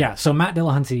 super check him out. yeah, so Matt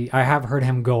Dillahunty, I have heard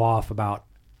him go off about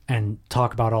and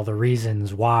talk about all the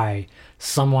reasons why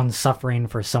someone suffering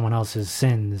for someone else's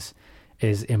sins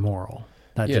is immoral.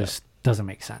 That Yeah. just doesn't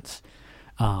make sense.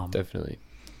 Definitely.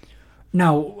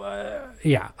 Now,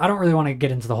 yeah, I don't really want to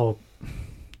get into the whole.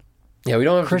 Yeah, we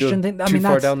don't have Christian to go thing- I too mean,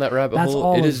 far that's- down that rabbit that's hole.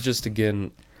 all It of- is just,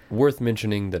 again, worth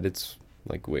mentioning that it's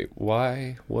like, wait,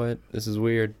 why? What? This is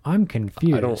weird. I'm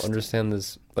confused. I don't understand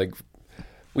this. Like,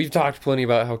 we've talked plenty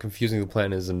about how confusing the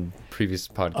plan is in previous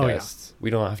podcasts. We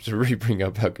don't have to re-bring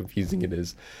up how confusing it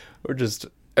is. We're just,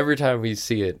 every time we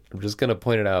see it, I'm just going to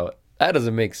point it out. That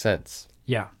doesn't make sense.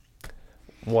 Yeah.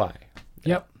 Why?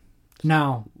 Yep.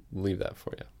 Now, Leave that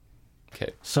for you.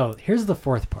 Okay. so here's the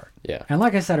fourth part. Yeah. And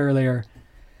like I said earlier,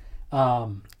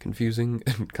 Confusing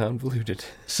and convoluted.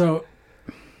 so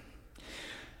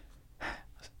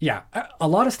yeah, a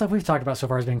lot of stuff we've talked about so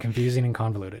far has been confusing and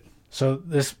convoluted. So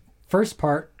this first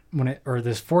part,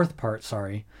 this fourth part,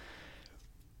 sorry,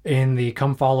 in the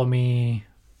Come Follow Me,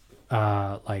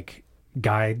 like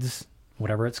guides,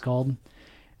 whatever it's called,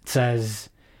 it says,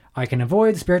 I can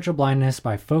avoid spiritual blindness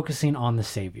by focusing on the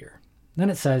Savior. Then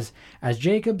it says, as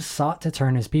Jacob sought to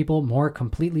turn his people more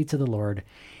completely to the Lord,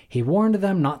 he warned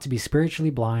them not to be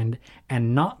spiritually blind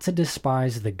and not to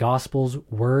despise the gospel's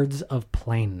words of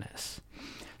plainness.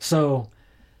 So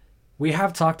we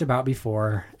have talked about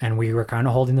before, and we were kind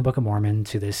of holding the Book of Mormon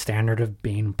to this standard of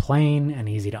being plain and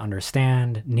easy to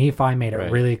understand. Nephi made it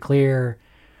Right. really clear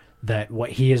that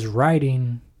what he is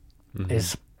writing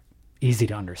is easy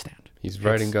to understand. He's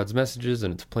writing God's messages,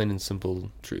 and it's plain and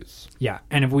simple truths. Yeah,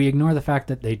 and if we ignore the fact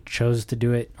that they chose to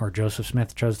do it, or Joseph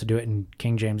Smith chose to do it in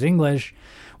King James English,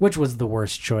 which was the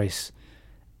worst choice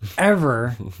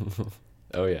ever,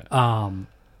 Oh, yeah.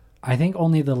 I think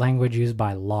only the language used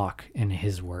by Locke in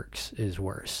his works is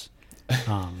worse.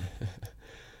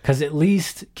 Because at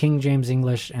least King James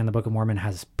English and the Book of Mormon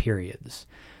has periods.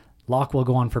 Locke will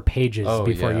go on for pages Oh,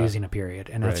 before yeah. using a period,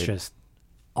 and that's Right. just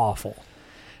awful.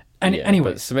 And Yeah,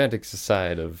 anyways, but semantics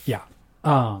aside of... yeah.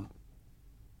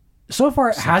 So far,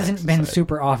 it hasn't been aside.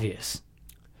 super obvious.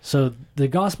 So the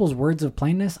gospel's words of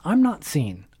plainness, I'm not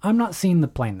seeing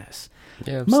the plainness.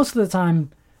 Yeah, Most of the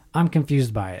time, I'm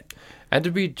confused by it. and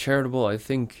to be charitable, I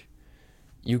think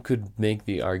you could make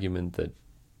the argument that,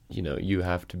 you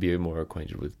have to be more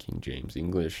acquainted with King James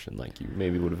English, and like you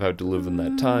maybe would have had to live in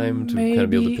that time to kind of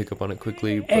be able to Maybe. pick up on it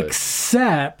quickly. But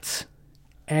Except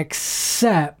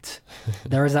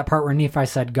there is that part where Nephi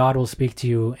said, God will speak to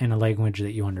you in a language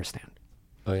that you understand.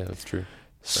 Oh yeah, that's true.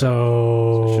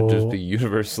 So It should just be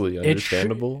universally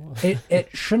understandable. It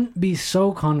shouldn't be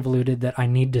so convoluted that I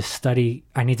need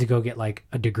to go get like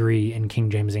a degree in King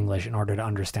James English in order to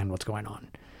understand what's going on.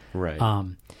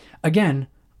 Right. Again,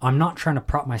 I'm not trying to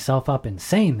prop myself up in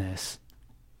saying this,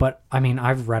 but I mean,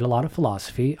 I've read a lot of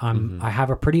philosophy. I have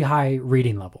a pretty high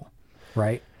reading level,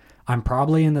 right? I'm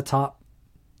probably in the top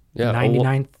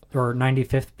 99th or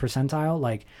 95th percentile.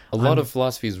 Like a lot of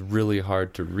philosophy is really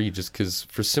hard to read just because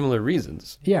for similar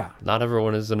reasons. Yeah. Not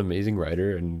everyone is an amazing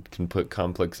writer and can put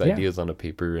complex ideas on a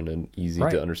paper in an easy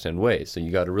to understand way. So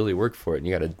you got to really work for it, and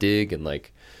you got to dig and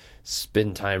like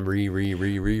spend time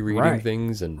rereading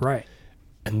things, and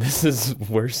and this is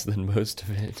worse than most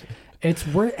of it. It's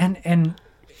worse, and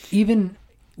even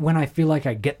when I feel like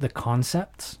I get the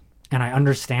concepts and I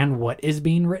understand what is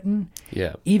being written,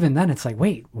 even then it's like,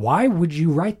 wait, why would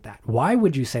you write that? Why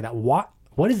would you say that? What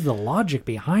is the logic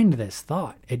behind this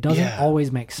thought? It doesn't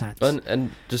always make sense.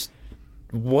 And just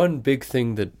one big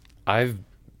thing that I've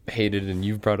hated and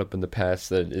you've brought up in the past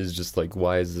that is just like,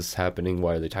 why is this happening?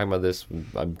 Why are they talking about this?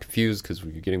 I'm confused because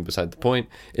we're getting beside the point.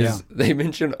 Is they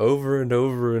mention over and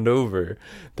over and over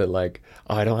that like,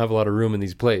 oh, I don't have a lot of room in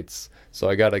these plates, so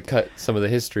I got to cut some of the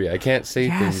history. I can't say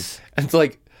things. And it's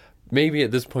like, maybe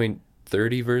at this point,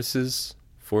 30 verses,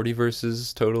 40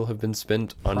 verses total have been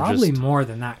spent on probably more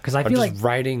than that, because I feel like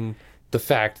writing the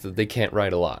fact that they can't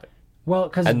write a lot.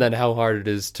 Well, and then how hard it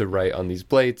is to write on these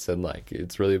plates, and like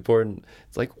it's really important.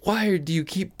 It's like, why do you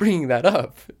keep bringing that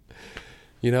up?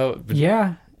 You know?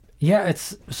 Yeah.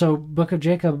 It's so Book of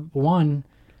Jacob 1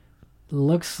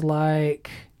 looks like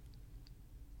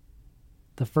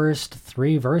the first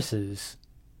 3 verses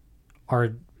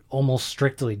are almost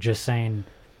strictly just saying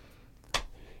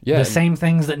the same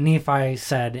things that Nephi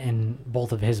said in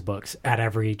both of his books at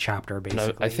every chapter,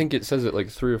 basically. I think it says it like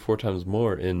 3 or 4 times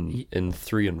more in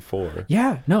 3 and 4.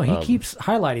 Yeah, no, he keeps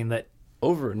highlighting that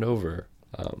over and over.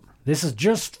 This is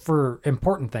just for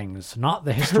important things, not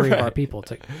the history of our people.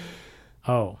 It's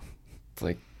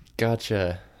like,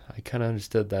 gotcha. I kind of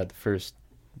understood that the first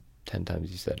 10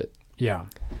 times you said it. Yeah.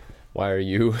 Why are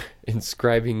you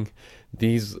inscribing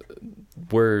these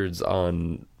words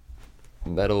on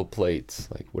metal plates?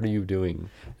 Like, what are you doing?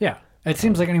 Yeah, it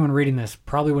seems like anyone reading this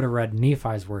probably would have read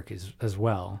Nephi's work as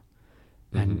well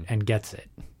and gets it,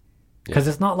 because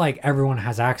it's not like everyone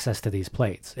has access to these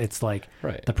plates. It's like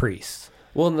the priests.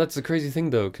 Well, and that's the crazy thing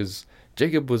though, because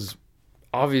Jacob was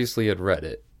obviously had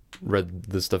read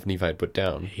the stuff Nephi had put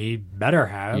down. He better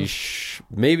have.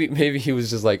 Maybe he was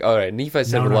just like, all right, Nephi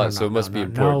said a lot, so it must be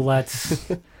important. No,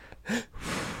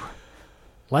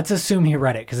 let's assume he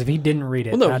read it, because if he didn't read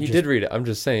it... Well, no, he did read it. I'm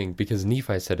just saying, because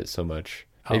Nephi said it so much.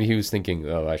 Maybe he was thinking,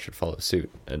 oh, I should follow suit.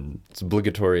 And it's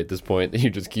obligatory at this point that you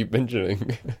just keep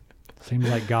mentioning. Seems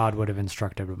like God would have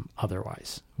instructed him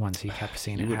otherwise once he kept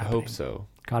seeing it happening. You would hope so.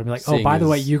 God would be like, oh, by the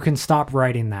way, you can stop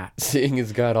writing that. Seeing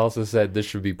as God also said this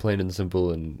should be plain and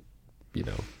simple and,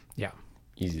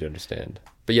 easy to understand.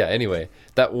 But yeah, anyway,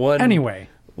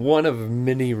 one of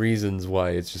many reasons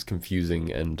why it's just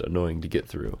confusing and annoying to get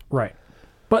through. Right.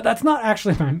 But that's not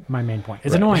actually my main point.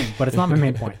 It's annoying, but it's not my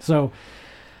main point. So,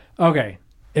 okay,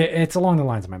 it's along the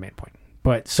lines of my main point.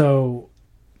 But so,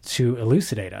 to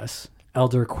elucidate us,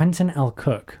 Elder Quentin L.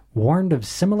 Cook warned of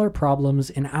similar problems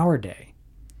in our day.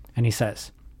 And he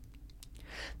says,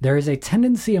 there is a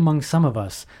tendency among some of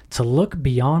us to look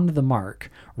beyond the mark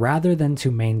rather than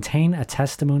to maintain a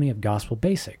testimony of gospel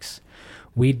basics.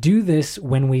 We do this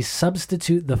when we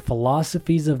substitute the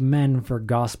philosophies of men for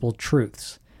gospel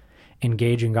truths.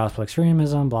 Engage in gospel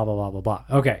extremism, blah, blah, blah, blah, blah.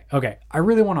 Okay. I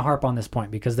really want to harp on this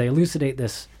point because they elucidate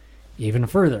this even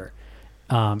further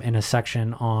in a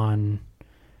section on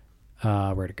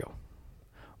where to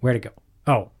go.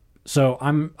 Oh, so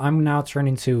I'm now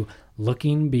turning to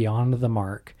Looking Beyond the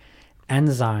Mark,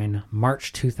 Ensign,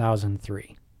 March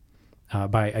 2003,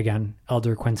 by, again,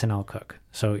 Elder Quentin L. Cook.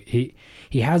 So he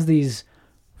has these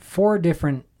 4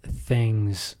 different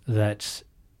things that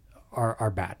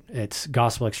are bad. It's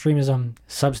gospel extremism,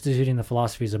 substituting the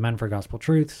philosophies of men for gospel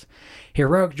truths,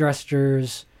 heroic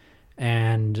gestures,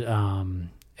 and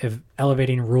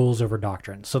elevating rules over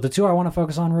doctrine. So the 2 I want to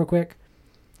focus on real quick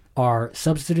are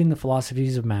substituting the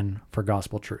philosophies of men for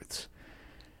gospel truths.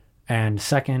 And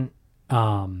second,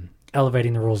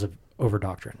 elevating the rules over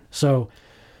doctrine. So,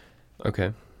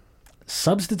 okay,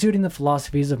 substituting the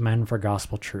philosophies of men for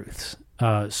gospel truths.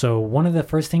 So one of the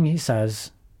first thing he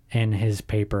says in his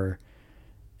paper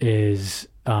is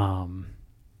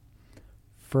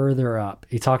further up.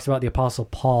 He talks about the Apostle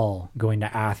Paul going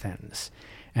to Athens,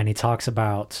 and he talks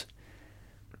about,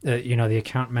 the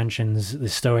account mentions the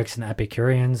Stoics and the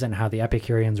Epicureans and how the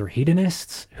Epicureans were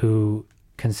hedonists who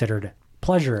considered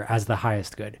pleasure as the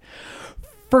highest good.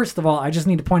 First of all, I just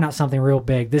need to point out something real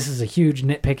big. This is a huge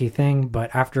nitpicky thing,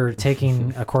 but after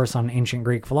taking a course on ancient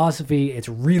Greek philosophy, it's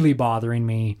really bothering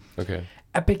me. Okay.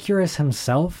 Epicurus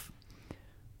himself,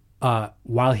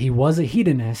 while he was a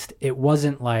hedonist, it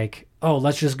wasn't like, oh,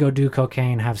 let's just go do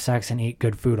cocaine, have sex, and eat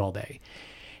good food all day.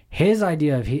 His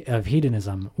idea of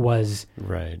hedonism was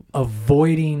Right.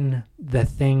 avoiding the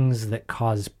things that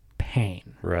cause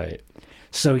pain. Right.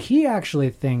 So he actually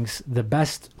thinks the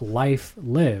best life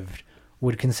lived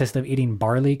would consist of eating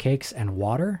barley cakes and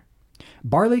water.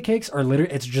 Barley cakes are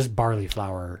literally, it's just barley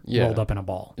flour rolled up in a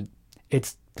ball.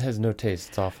 It's It has no taste.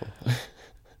 It's awful.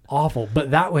 awful,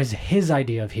 but that was his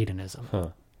idea of hedonism. Huh.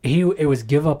 It was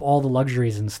give up all the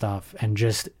luxuries and stuff and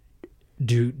just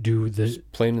do the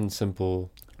Plain and simple.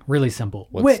 really simple.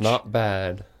 What's not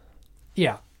bad.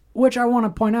 Yeah. Which I want to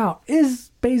point out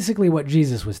is basically what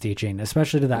Jesus was teaching,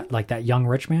 especially to that young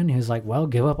rich man who's like, well,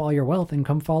 give up all your wealth and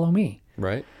come follow me.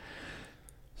 Right.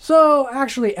 So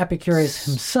actually Epicurus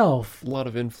himself, A lot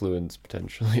of influence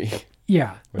potentially.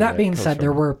 yeah. Where That that being comes said, there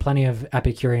from. were plenty of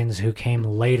Epicureans who came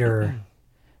later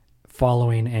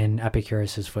following in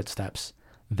Epicurus's footsteps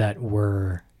that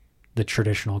were the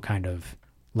traditional kind of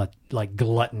like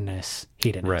gluttonous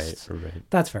hedonists. Right.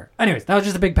 That's fair. Anyways, that was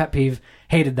just a big pet peeve.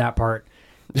 Hated that part.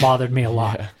 Bothered me a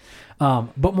lot.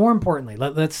 But more importantly,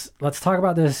 let's talk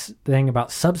about this thing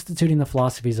about substituting the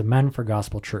philosophies of men for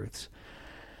gospel truths.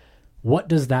 What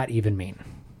does that even mean?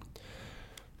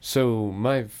 So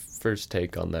my first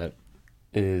take on that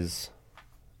is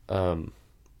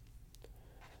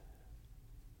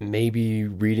maybe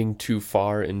reading too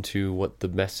far into what the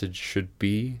message should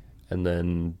be, and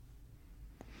then,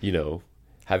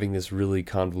 having this really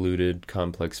convoluted,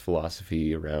 complex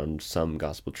philosophy around some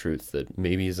gospel truth that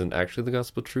maybe isn't actually the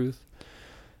gospel truth.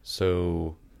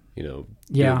 So,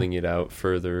 building it out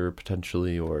further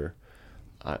potentially, or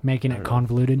Making it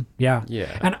convoluted. Yeah.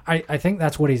 Yeah. And I think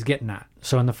that's what he's getting at.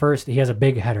 So in the first, he has a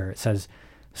big header. It says,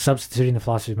 substituting the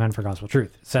philosophy of men for gospel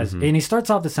truth. It says, and he starts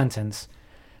off the sentence,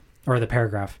 or the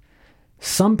paragraph,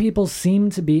 some people seem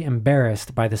to be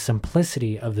embarrassed by the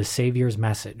simplicity of the Savior's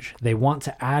message. They want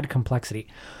to add complexity.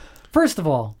 First of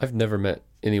all, I've never met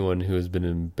anyone who has been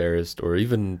embarrassed or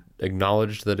even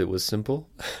acknowledged that it was simple.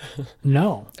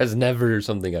 no. That's never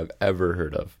something I've ever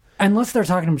heard of. Unless they're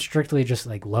talking strictly just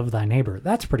like love thy neighbor.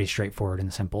 That's pretty straightforward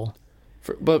and simple.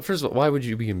 But first of all, why would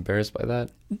you be embarrassed by that?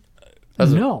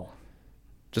 No.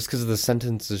 Just because the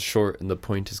sentence is short and the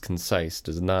point is concise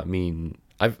does not mean...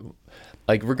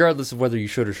 regardless of whether you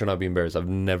should or should not be embarrassed, I've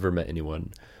never met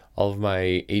anyone. All of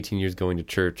my 18 years going to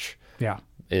church Yeah.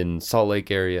 in Salt Lake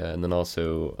area, and then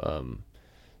also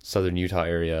southern Utah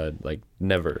area,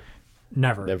 never.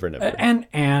 Never. Never.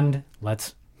 And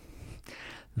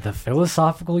the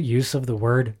philosophical use of the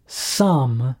word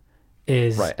some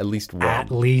is Right, at least one.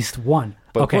 At least one.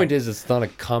 But okay. the point is, it's not a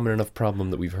common enough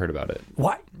problem that we've heard about it.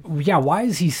 Why? Yeah, why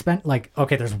is he spent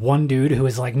there's one dude who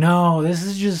is like, no, this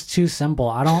is just too simple.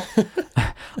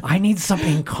 I need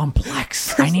something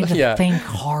complex. I need to think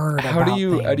hard How about do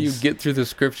you things. get through the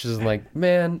scriptures and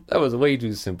man, that was way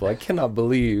too simple. I cannot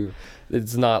believe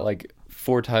it's not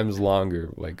 4 times longer.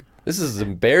 This is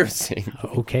embarrassing.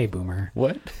 Okay, boomer.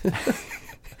 What?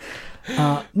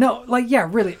 No,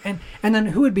 really. And then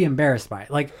who would be embarrassed by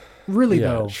it? Really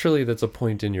though. Surely that's a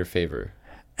point in your favor.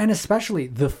 And especially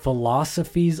the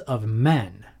philosophies of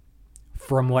men.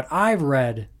 From what I've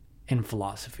read in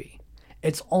philosophy,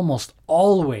 it's almost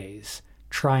always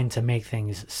trying to make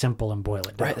things simple and boil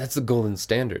it down. Right, that's the golden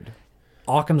standard.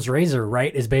 Occam's razor,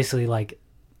 right, is basically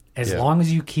as long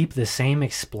as you keep the same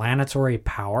explanatory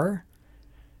power,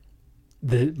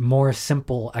 the more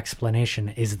simple explanation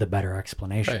is the better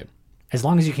explanation. Right. As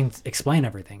long as you can explain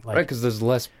everything. Right, because there's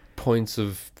less points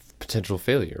of potential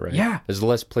failure, right? Yeah. There's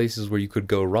less places where you could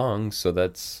go wrong, so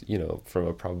that's, from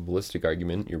a probabilistic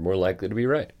argument, you're more likely to be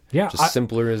right. Yeah, Just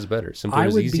simpler is better. Simpler I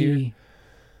is would easier. be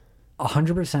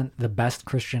 100% the best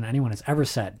Christian anyone has ever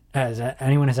said, as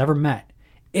anyone has ever met,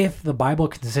 if the Bible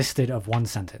consisted of one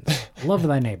sentence. Love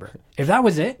thy neighbor. If that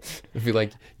was it, I'd be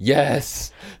like,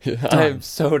 yes, I am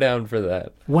so down for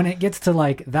that. when it gets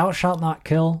to thou shalt not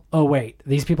kill, oh wait,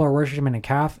 these people are worshiping a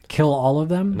calf, kill all of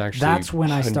them. And actually, That's when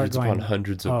I start hundreds going, upon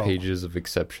hundreds of oh. pages of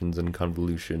exceptions and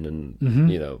convolution and,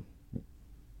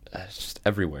 it's just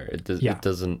everywhere. It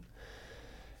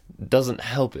doesn't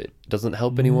help it. Doesn't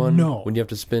help anyone. No. When you have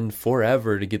to spend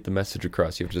forever to get the message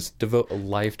across, you have to just devote a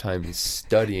lifetime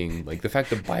studying. The fact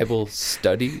that Bible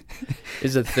study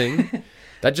is a thing,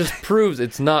 that just proves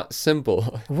it's not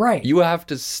simple. Right. You have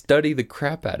to study the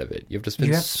crap out of it. You have to spend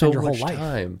You have to so spend your whole much life.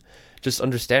 time just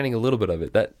understanding a little bit of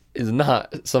it, that is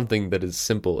not something that is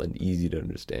simple and easy to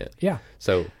understand. Yeah.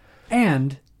 So,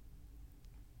 and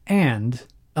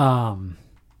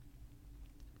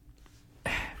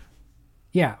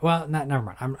yeah, well, never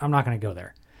mind. I'm not going to go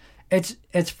there.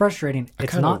 It's frustrating.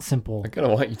 It's not simple. I kind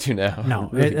of want you to now. No,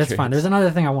 Really it's fine. There's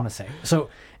another thing I want to say. So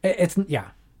it's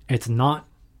not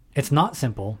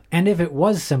simple. And if it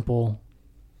was simple,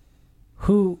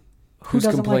 who's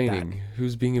doesn't complaining? like that?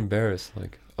 Who's being embarrassed?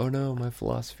 Like, oh no, my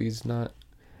philosophy's not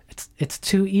It's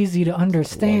too easy to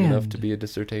understand. long enough to be a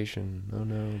dissertation. Oh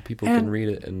no, people can read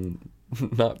it and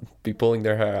not be pulling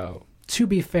their hair out. To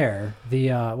be fair,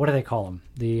 the what do they call them?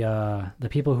 The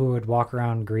people who would walk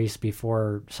around Greece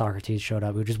before Socrates showed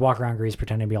up, who just walk around Greece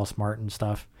pretending to be all smart and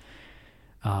stuff.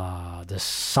 The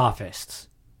sophists.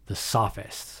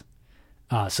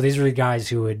 So these are the guys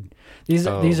who would these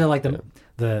are like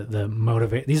the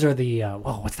motivate. These are the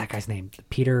what's that guy's name?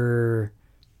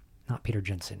 Not Peter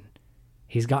Jensen.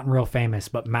 He's gotten real famous,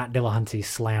 but Matt Dillahunty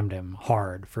slammed him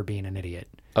hard for being an idiot.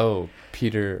 Oh,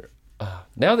 Peter.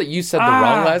 Now that you said the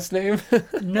wrong last name.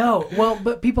 No, well,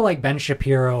 but people like Ben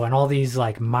Shapiro and all these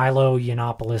like Milo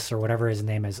Yiannopoulos or whatever his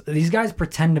name is, these guys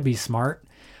pretend to be smart,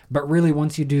 but really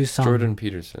once you do some... Jordan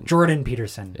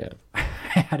Peterson. Yeah. I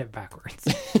had it backwards.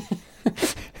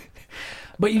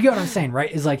 But you get what I'm saying, right?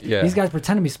 Is like these guys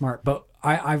pretend to be smart, but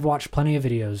I've watched plenty of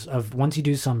videos of once you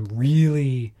do some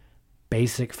really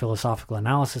basic philosophical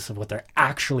analysis of what they're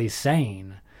actually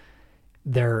saying,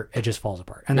 it just falls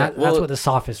apart. And that's what the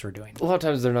sophists were doing. A lot of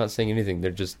times they're not saying anything. They're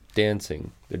just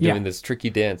dancing. They're doing this tricky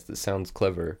dance that sounds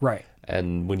clever. Right.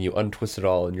 And when you untwist it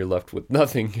all and you're left with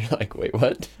nothing, you're like, wait,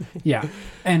 what? Yeah.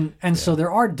 And so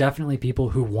there are definitely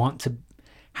people who want to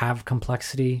have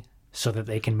complexity so that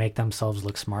they can make themselves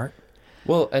look smart.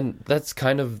 Well, and that's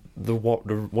kind of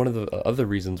one of the other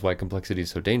reasons why complexity is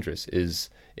so dangerous is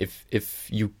if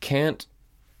you can't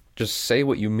just say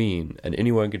what you mean and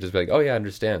anyone could just be like, oh yeah, I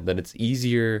understand, then it's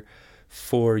easier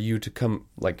for you to come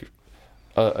like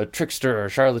a trickster or a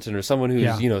charlatan or someone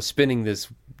who's spinning this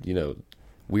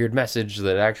weird message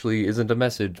that actually isn't a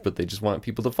message, but they just want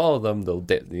people to follow them.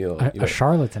 A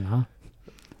charlatan, huh?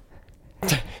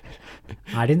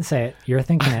 I didn't say it. You're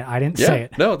thinking it. I didn't say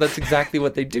it. No, that's exactly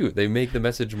what they do. They make the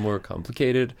message more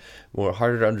complicated, more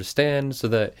harder to understand, so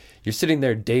that you're sitting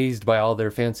there dazed by all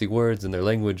their fancy words and their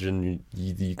language, and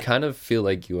you kind of feel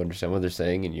like you understand what they're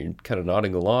saying, and you're kind of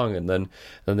nodding along, and then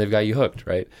they've got you hooked,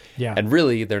 right? Yeah. And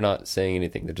really, they're not saying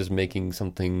anything. They're just making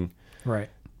something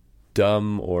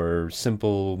dumb or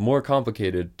simple more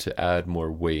complicated to add more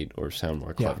weight or sound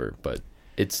more clever. But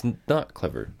it's not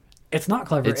clever. It's not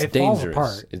clever. It's dangerous.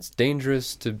 Falls apart. It's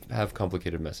dangerous to have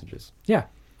complicated messages. Yeah.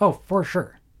 Oh, for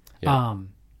sure. Yeah.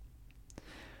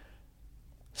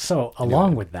 So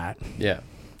along with that. Yeah.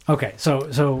 Okay.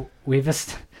 So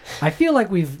I feel like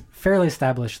we've fairly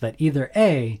established that either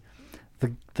A,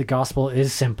 the gospel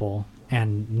is simple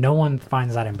and no one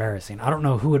finds that embarrassing. I don't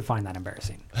know who would find that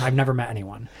embarrassing. I've never met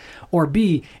anyone. Or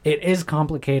B, it is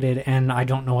complicated and I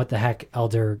don't know what the heck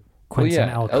Elder Quinton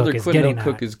L. Cook is getting at.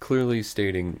 Elder Cook is clearly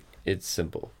stating it's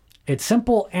simple. It's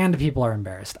simple, and people are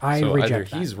embarrassed. I reject either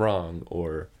that. He's wrong,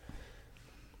 or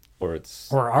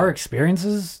our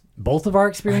experiences. Both of our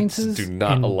experiences do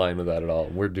not align with that at all.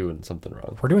 We're doing something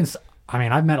wrong.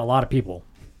 I've met a lot of people.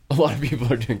 A lot of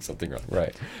people are doing something wrong,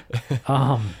 right?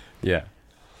 Yeah.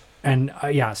 And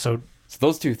so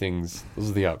those two things, those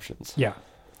are the options. Yeah.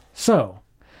 So,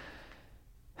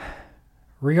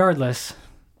 regardless,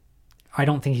 I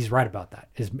don't think he's right about that.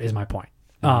 Is my point.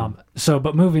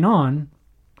 But moving on,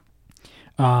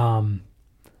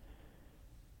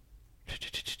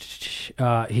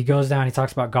 he goes down, he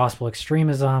talks about gospel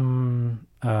extremism,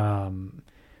 and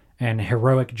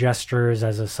heroic gestures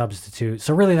as a substitute.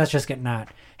 So really that's just getting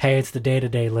at, hey, it's the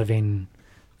day-to-day living,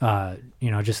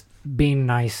 just being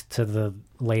nice to the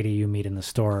lady you meet in the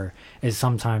store is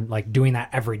sometimes like doing that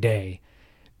every day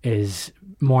is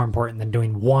more important than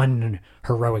doing one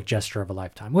heroic gesture of a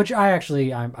lifetime, which I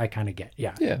kind of get.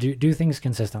 Yeah. Do things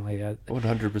consistently.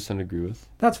 100% agree with.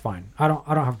 That's fine. I don't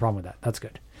have a problem with that. That's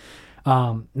good.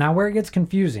 Now where it gets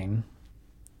confusing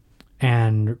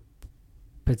and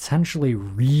potentially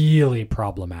really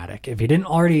problematic, if he didn't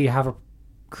already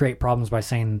create problems by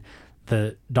saying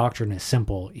the doctrine is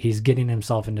simple, he's getting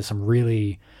himself into some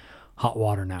really hot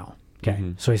water now. Okay.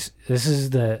 Mm-hmm. So this is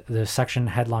the section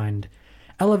headlined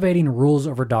Elevating Rules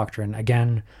Over Doctrine.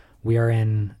 Again, we are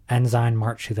in Ensign,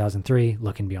 March 2003,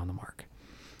 Looking Beyond the Mark.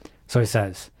 So he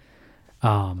says,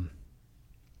 the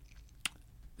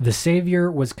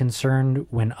Savior was concerned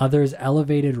when others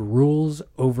elevated rules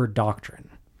over doctrine.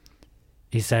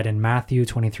 He said in Matthew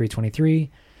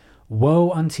 23:23,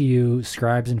 "Woe unto you,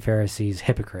 scribes and Pharisees,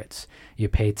 hypocrites! You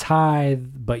pay tithe,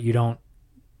 but you don't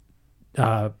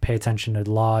pay attention to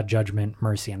law, judgment,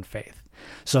 mercy, and faith."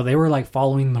 So they were like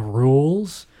following the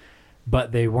rules,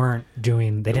 but they weren't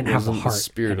doing. They didn't have the heart, the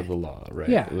spirit of the law, right?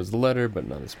 Yeah, it was the letter, but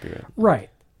not the spirit. Right.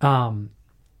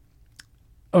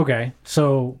 Okay,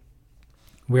 so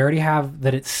we already have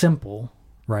that it's simple,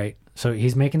 right? So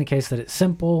he's making the case that it's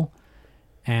simple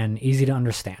and easy to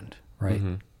understand, right?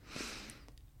 Mm-hmm.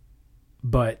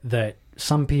 But that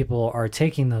some people are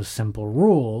taking those simple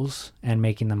rules and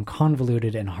making them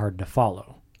convoluted and hard to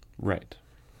follow. Right.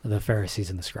 The Pharisees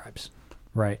and the scribes,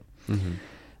 right? Mm-hmm.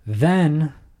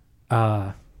 Then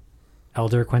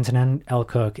Elder Quentin L.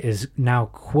 Cook is now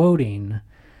quoting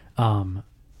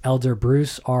Elder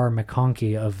Bruce R.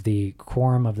 McConkie of the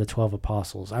Quorum of the 12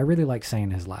 Apostles. I really like saying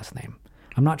his last name.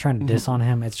 I'm not trying to diss on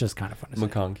him. It's just kind of fun to say.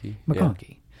 McConkie.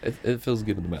 Yeah. It feels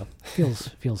good in the mouth.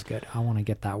 Feels good. I want to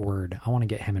get that word. I want to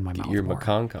get him in my mouth Your more.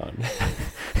 McConcon.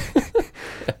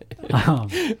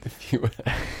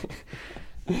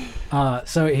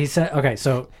 So he said, okay,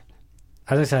 so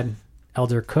as I said,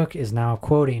 Elder Cook is now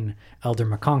quoting Elder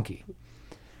McConkie.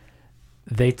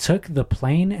 They took the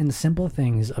plain and simple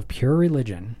things of pure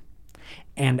religion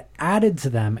and added to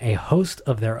them a host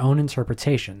of their own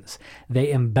interpretations.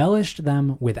 They embellished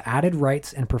them with added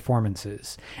rites and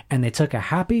performances, and they took a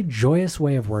happy, joyous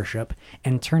way of worship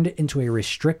and turned it into a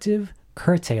restrictive,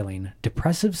 curtailing,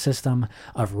 depressive system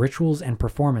of rituals and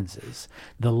performances.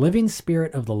 The living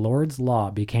spirit of the Lord's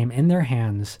law became in their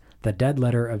hands the dead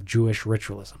letter of Jewish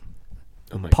ritualism.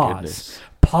 Oh my goodness.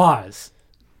 Pause.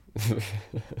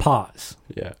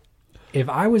 Yeah. If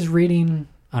I was reading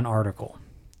an article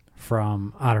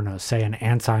from, I don't know, say an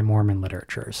anti-Mormon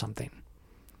literature or something,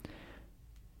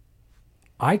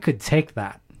 I could take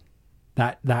that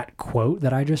quote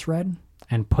that I just read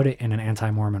and put it in an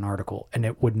anti-Mormon article, and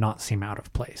it would not seem out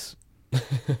of place.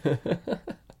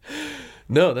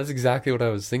 No, that's exactly what I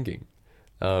was thinking.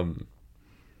 That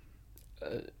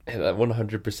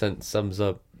 100% sums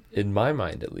up, in my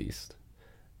mind at least,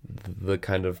 the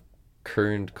kind of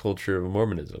current culture of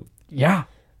Mormonism. Yeah.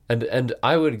 And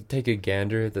I would take a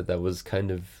gander that was kind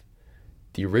of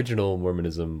the original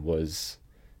Mormonism was,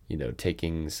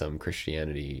 taking some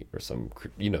Christianity or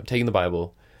taking the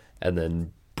Bible and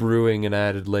then brewing an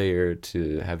added layer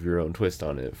to have your own twist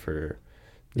on it for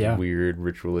a weird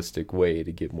ritualistic way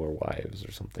to get more wives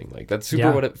or something. Like that's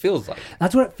super what it feels like.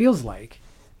 That's what it feels like.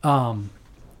 And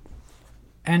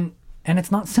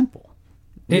it's not simple.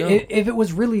 No. If it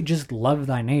was really just love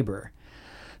thy neighbor,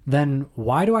 then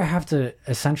why do I have to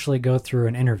essentially go through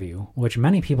an interview, which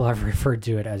many people have referred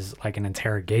to it as like an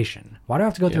interrogation? Why do I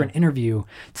have to go through an interview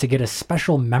to get a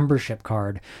special membership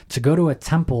card, to go to a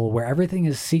temple where everything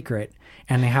is secret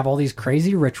and they have all these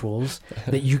crazy rituals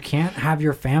that you can't have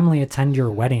your family attend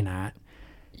your wedding at?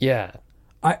 Yeah.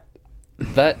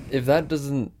 If that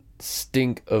doesn't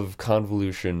stink of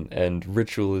convolution and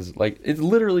ritual is like, it's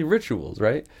literally rituals,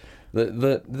 right?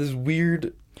 This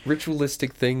weird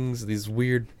ritualistic things, these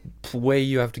weird way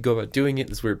you have to go about doing it,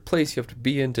 this weird place you have to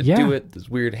be in to do it, this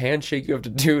weird handshake you have to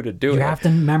do it. You have to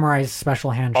memorize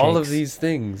special handshakes. All of these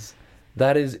things.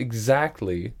 That is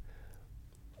exactly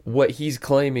what he's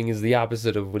claiming is the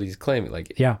opposite of what he's claiming.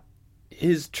 Like,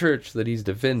 his church that he's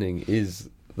defending is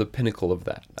the pinnacle of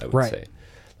that, I would say.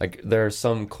 Like, there are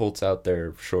some cults out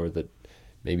there, sure, that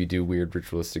maybe do weird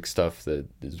ritualistic stuff that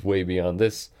is way beyond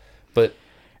this, but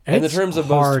in the terms of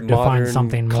most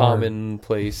modern,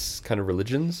 commonplace kind of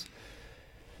religions,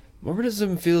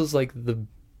 Mormonism feels like the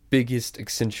biggest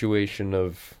accentuation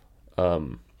of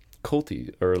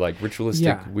culty or like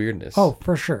ritualistic weirdness. Oh,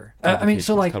 for sure. I mean,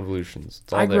 so like convolutions.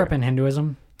 I grew up in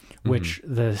Hinduism, which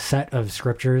the set of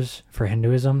scriptures for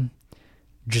Hinduism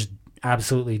just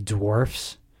absolutely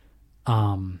dwarfs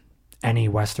any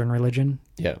Western religion.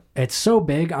 Yeah, it's so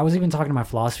big. I was even talking to my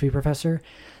philosophy professor.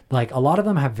 Like, a lot of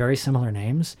them have very similar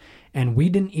names, and we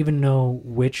didn't even know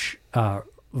which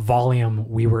volume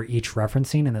we were each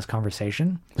referencing in this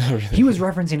conversation. Really? He was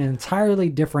referencing an entirely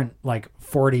different, like,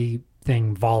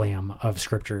 40-thing volume of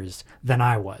scriptures than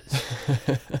I was.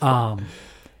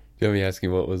 You want me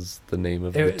asking what was the name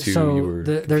of the two you were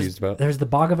confused about? There's the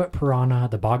Bhagavad Purana,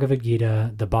 the Bhagavad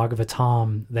Gita, the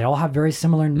Bhagavatam. They all have very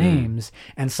similar names,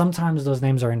 and sometimes those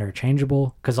names are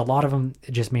interchangeable because a lot of them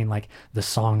just mean like the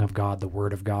song of God, the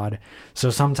word of God. So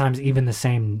sometimes even the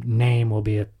same name will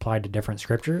be applied to different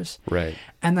scriptures. Right.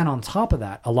 And then on top of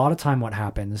that, a lot of time what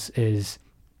happens is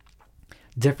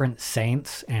different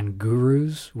saints and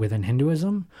gurus within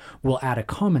Hinduism will add a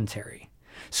commentary.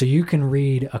 So you can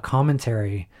read a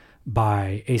commentary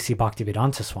by A.C.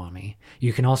 Bhaktivedanta Swami.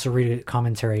 You can also read a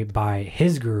commentary by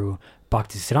his guru,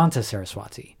 Bhaktisiddhanta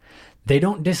Saraswati. They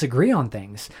don't disagree on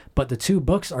things, but the two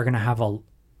books are going to have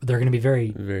they're going to be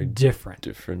very, Very different.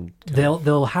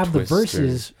 They'll have the twist or-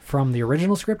 verses from the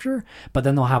original scripture, but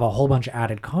then they'll have a whole bunch of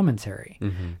added commentary.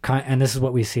 And this is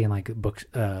what we see in like books,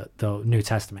 the New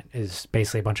Testament is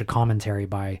basically a bunch of commentary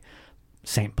by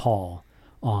St. Paul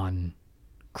on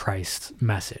Christ's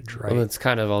message, right? Well, it's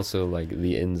kind of also like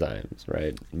the enzymes,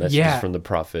 right? Messages from the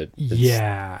prophet.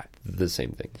 It's the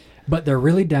same thing. But they're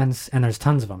really dense and there's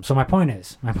tons of them. So my point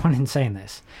in saying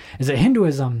this is that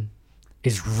Hinduism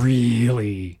is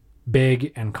really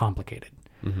big and complicated.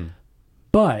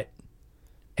 But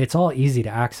it's all easy to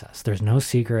access. There's no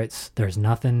secrets. There's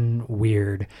nothing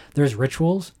weird. There's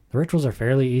rituals. The rituals are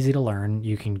fairly easy to learn.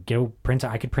 You can go print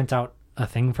out. I could print out a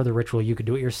thing for the ritual. You could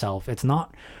do it yourself. It's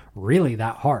not really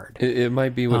that hard. It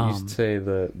might be what you say,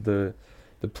 the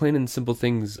plain and simple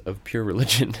things of pure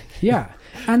religion. Yeah.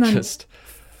 And then Just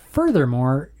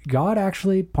furthermore, God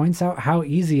actually points out how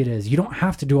easy it is. You don't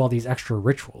have to do all these extra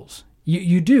rituals.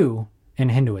 You do in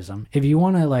Hinduism. If you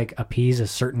want to like appease a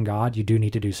certain god, you do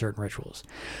need to do certain rituals.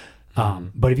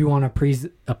 But if you want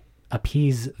to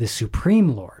appease the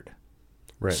Supreme Lord,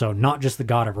 right. so not just the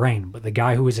god of rain, but the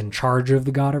guy who is in charge of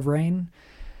the god of rain,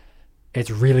 it's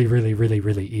really, really, really,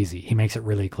 really easy. He makes it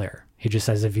really clear. He just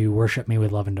says, if you worship me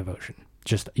with love and devotion,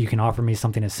 just you can offer me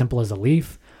something as simple as a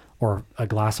leaf or a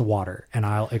glass of water, and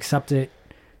I'll accept it.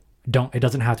 It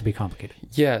doesn't have to be complicated.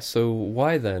 Yeah, so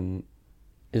why then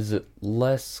is it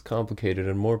less complicated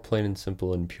and more plain and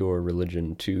simple and pure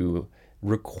religion to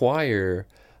require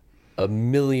 $1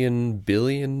 million,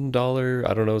 billion,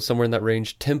 I don't know, somewhere in that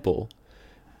range, temple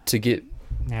to get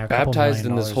Yeah, a couple baptized $1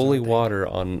 in this million, holy I think. water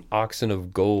on oxen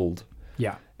of gold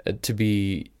Yeah. to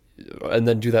be, and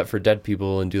then do that for dead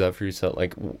people and do that for yourself?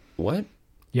 Like, what?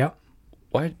 Yep.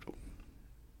 Why?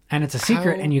 And it's a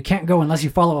secret, How? and you can't go unless you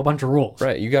follow a bunch of rules.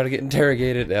 Right, you got to get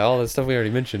interrogated, all that stuff we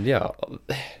already mentioned, yeah.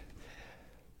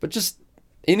 But just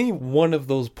any one of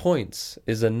those points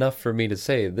is enough for me to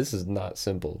say, this is not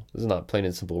simple. This is not plain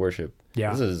and simple worship.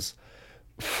 Yeah. This is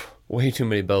way too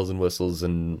many bells and whistles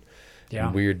and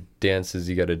weird dances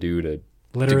you got to do to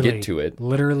get to it.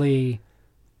 Literally,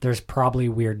 there's probably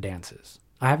weird dances.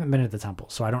 I haven't been at the temple,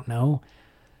 so I don't know.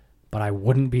 But I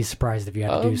wouldn't be surprised if you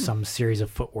had to do some series of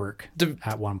footwork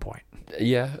at one point.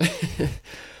 Yeah.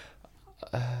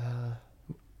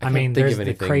 I mean, there's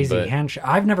the crazy handshake.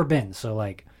 I've never been, so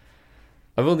like...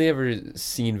 I've only ever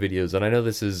seen videos, and I know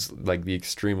this is like the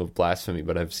extreme of blasphemy,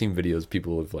 but I've seen videos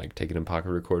people have like taken in pocket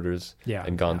recorders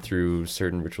and gone through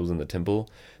certain rituals in the temple.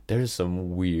 There's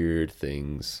some weird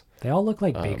things. They all look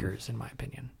like bakers, in my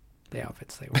opinion. The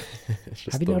outfits they wear. It's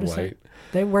just Have you the noticed white.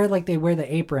 that? They wear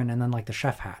the apron and then like the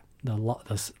chef hat, the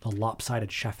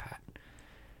lopsided chef hat.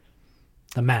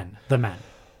 The men.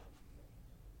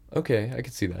 Okay, I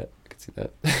could see that.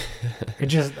 It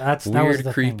just that Weird, was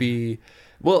the creepy. thing.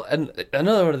 Well, and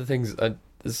another one of the things,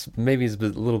 this maybe is a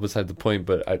little beside the point,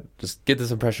 but I just get this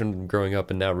impression growing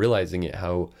up and now realizing it,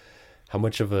 how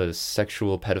much of a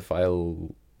sexual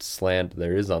pedophile slant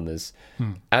there is on this.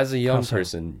 As a young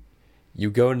person,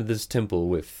 you go into this temple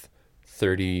with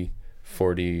 30,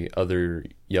 40 other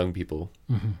young people.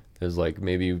 There's like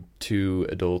maybe 2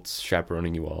 adults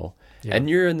chaperoning you all. Yeah. And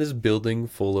you're in this building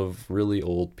full of really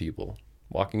old people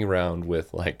walking around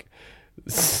with like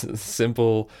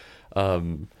simple...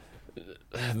 the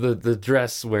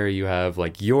dress where you have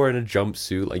like you're in a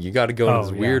jumpsuit, like you got to go into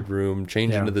this weird room,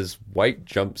 change into this white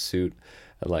jumpsuit,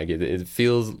 and like it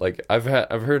feels like I've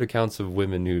heard accounts of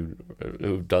women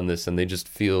who've done this, and they just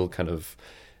feel kind of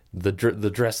the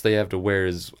dress they have to wear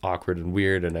is awkward and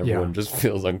weird, and everyone just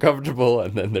feels uncomfortable,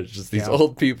 and then there's just these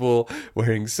old people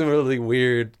wearing similarly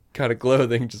weird kind of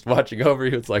clothing just watching over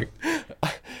you. It's like,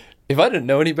 if I didn't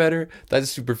know any better, that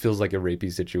super feels like a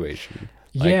rapey situation.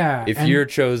 Like, if you're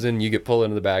chosen, you get pulled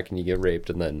into the back and you get raped,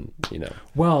 and then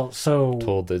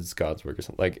told that it's God's work or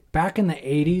something. Like back in the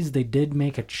 80s, they did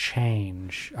make a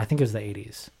change. I think it was the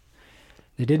 80s.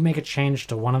 They did make a change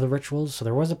to one of the rituals. So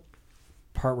there was a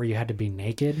part where you had to be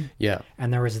naked. Yeah.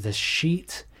 And there was this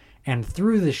sheet, and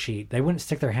through the sheet, they wouldn't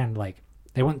stick their hand, like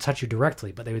they wouldn't touch you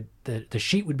directly, but they would. The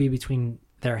sheet would be between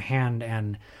their hand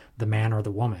and the man or the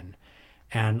woman,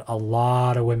 and a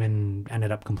lot of women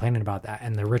ended up complaining about that.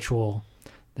 And the ritual.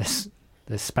 This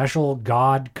special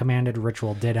God-commanded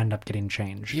ritual did end up getting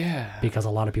changed. Yeah. Because a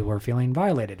lot of people were feeling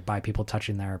violated by people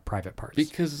touching their private parts.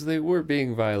 Because they were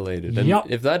being violated. And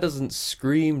if that doesn't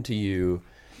scream to you,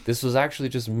 this was actually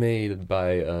just made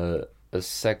by a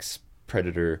sex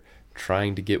predator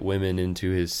trying to get women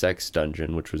into his sex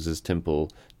dungeon, which was his temple,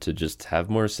 to just have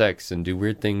more sex and do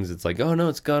weird things. It's like, oh no,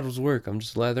 it's God's work. I'm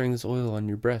just lathering this oil on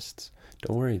your breasts.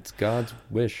 Don't worry, it's God's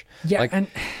wish. Yeah, like, and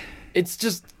it's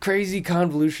just crazy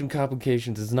convolution,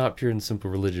 complications. It's not pure and simple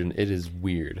religion. It is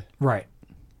weird. right.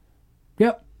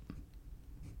 Yep.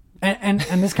 And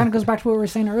this kind of goes back to what we were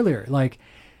saying earlier. Like,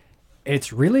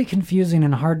 it's really confusing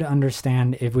and hard to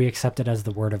understand if we accept it as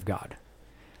the word of God.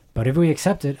 But if we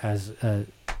accept it as a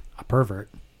pervert,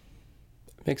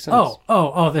 Makes sense.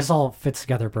 this all fits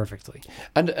together perfectly.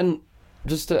 And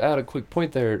just to add a quick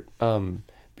point there,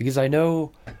 because I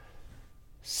know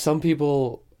some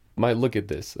people might look at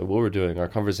this, what we're doing, our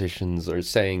conversations are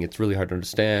saying it's really hard to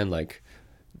understand. Like,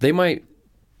 they might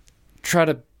try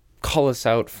to call us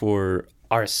out for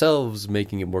ourselves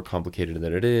making it more complicated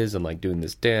than it is, and like doing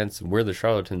this dance, and we're the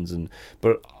charlatans.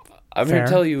 But I'm going to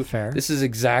tell you, this is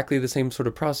exactly the same sort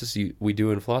of process we do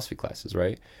in philosophy classes,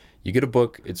 right? You get a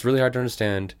book, it's really hard to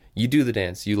understand, you do the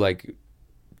dance, you like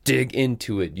dig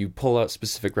into it, you pull out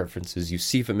specific references, you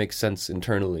see if it makes sense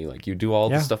internally, like you do all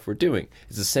the stuff we're doing.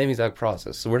 It's the same exact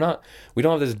process. So we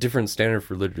don't have this different standard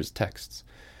for religious texts.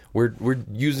 We're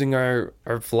using our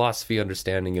philosophy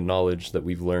understanding and knowledge that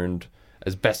we've learned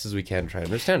as best as we can to try to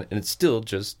understand it. And it's still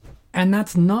just... And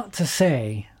that's not to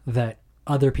say that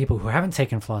other people who haven't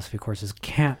taken philosophy courses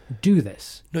can't do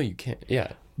this. No, you can't.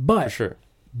 Yeah, but for sure.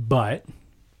 But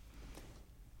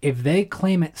if they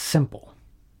claim it simple,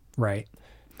 right?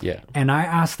 Yeah. And I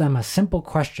ask them a simple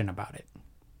question about it,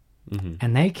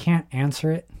 and they can't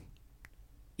answer it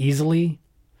easily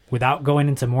without going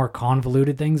into more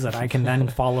convoluted things that I can then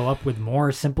follow up with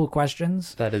more simple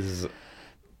questions. That is...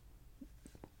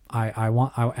 I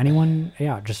want anyone,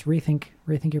 just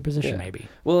rethink your position, maybe.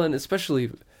 Well, and especially,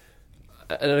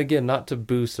 and again, not to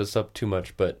boost us up too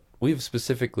much, but we've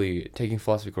specifically, taking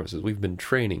philosophy courses, we've been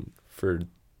training for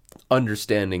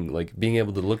understanding, like being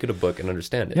able to look at a book and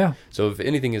understand it. Yeah. So if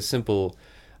anything is simple,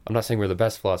 I'm not saying we're the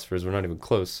best philosophers, we're not even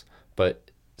close,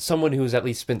 but someone who's at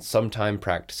least spent some time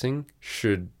practicing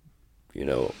should,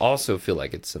 also feel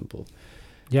like it's simple.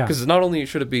 Yeah. Because not only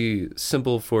should it be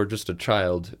simple for just a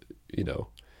child,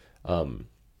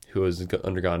 who has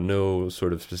undergone no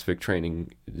sort of specific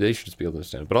training, they should just be able to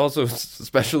understand. But also,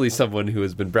 especially someone who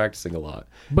has been practicing a lot,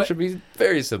 it should be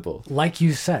very simple. Like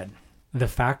you said, the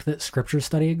fact that scripture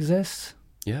study exists.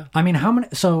 Yeah. I mean,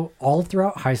 so all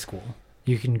throughout high school,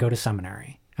 you can go to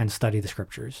seminary and study the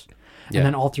scriptures. And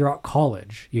then all throughout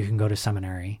college, you can go to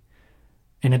seminary.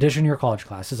 In addition to your college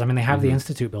classes, I mean, they have the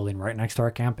Institute building right next to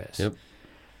our campus. Yep.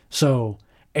 So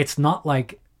it's not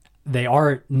like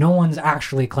no one's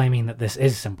actually claiming that this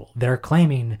is simple. They're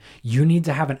claiming you need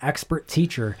to have an expert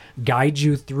teacher guide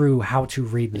you through how to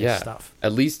read this stuff.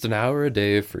 At least an hour a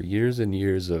day for years and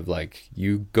years of like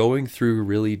you going through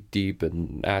really deep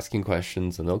and asking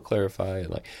questions, and they'll clarify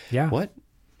and like, what?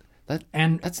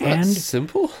 That's not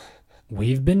simple.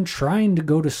 We've been trying to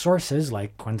go to sources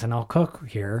like Quentin L. Cook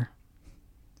here.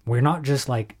 We're not just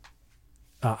like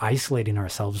isolating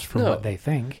ourselves from what they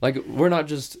think. Like we're not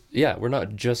just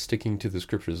sticking to the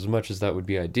scriptures as much as that would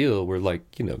be ideal. We're like,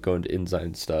 going to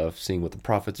Ensign stuff, seeing what the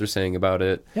prophets are saying about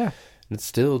it. Yeah. And it's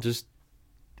still just,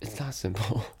 it's not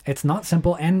simple. It's not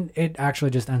simple, and it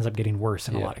actually just ends up getting worse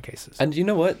in a lot of cases. And you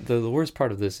know what? The worst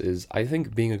part of this is I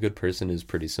think being a good person is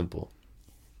pretty simple.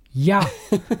 Yeah.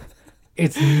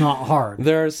 It's not hard.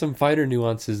 There are some finer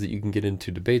nuances that you can get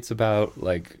into debates about,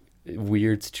 like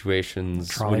weird situations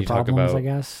trolley when you problems, talk about, I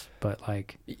guess, but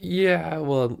like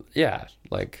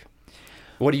like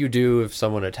what do you do if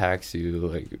someone attacks you?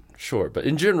 Like, sure, but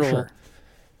in general,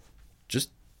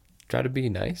 just try to be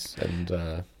nice,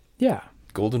 and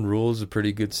golden rule is a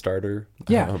pretty good starter.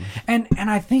 And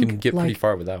I think you can get pretty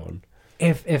far with that one.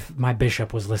 If my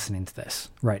bishop was listening to this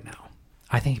right now,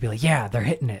 I think he'd be like, yeah, they're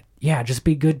hitting it. Yeah, just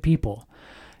be good people.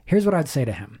 Here's what I'd say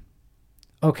to him.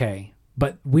 Okay,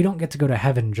 but we don't get to go to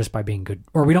heaven just by being good,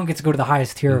 or we don't get to go to the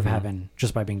highest tier of heaven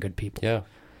just by being good people. Yeah.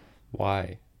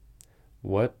 Why?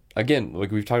 What? Again, like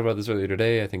we've talked about this earlier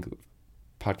today, I think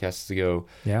podcasts ago.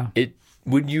 Yeah.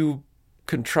 When you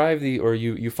contrive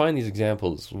you find these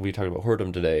examples, we talked about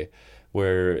whoredom today,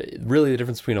 where really the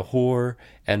difference between a whore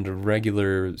and a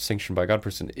regular sanctioned by God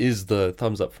person is the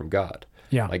thumbs up from God.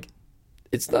 Yeah. Like,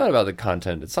 it's not about the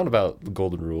content. It's not about the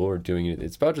golden rule or doing it.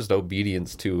 It's about just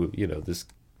obedience to, this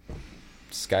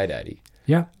Sky Daddy.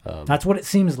 Yeah. That's what it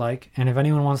seems like. And if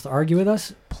anyone wants to argue with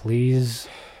us, please,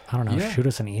 I don't know, shoot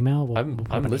us an email. We'll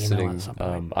I'm listening.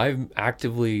 I'm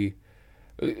actively,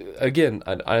 again,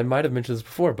 I might have mentioned this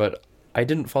before, but I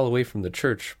didn't fall away from the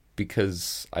church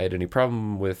because I had any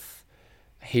problem with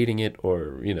hating it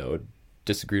or,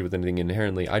 disagreed with anything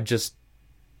inherently. I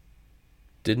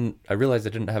realized I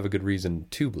didn't have a good reason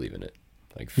to believe in it.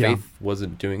 Like, faith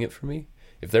wasn't doing it for me.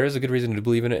 if there is a good reason to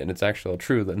believe in it and it's actually all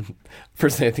true, then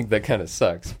personally I think that kind of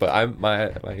sucks. But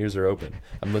my ears are open.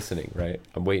 I'm listening, right?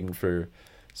 I'm waiting for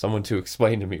someone to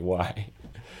explain to me why.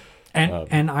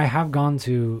 And I have gone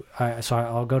to so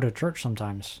I'll go to church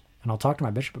sometimes and I'll talk to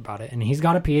my bishop about it, and he's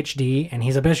got a PhD and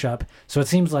he's a bishop, so it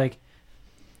seems like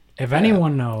if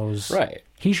anyone knows, right,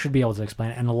 he should be able to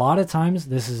explain it. And a lot of times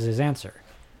this is his answer.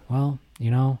 Well,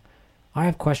 I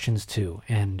have questions too,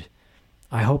 and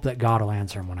I hope that God will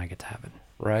answer them when I get to heaven.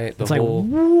 Right. It's like,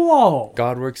 whoa.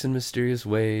 God works in mysterious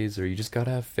ways, or you just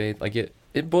gotta have faith. Like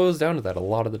it boils down to that a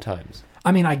lot of the times.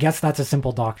 I mean, I guess that's a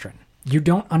simple doctrine. You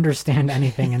don't understand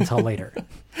anything until later.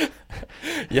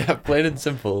 Yeah, plain and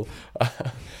simple.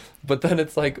 But then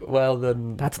it's like, well,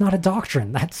 then that's not a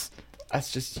doctrine. That's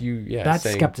just you. Yeah, that's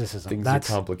saying skepticism. Things That's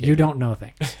are complicated. You don't know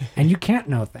things, and you can't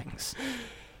know things.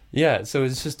 Yeah, so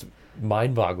it's just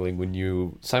mind-boggling when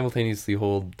you simultaneously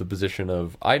hold the position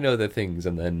of I know the things,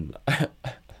 and then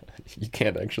you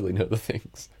can't actually know the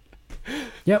things.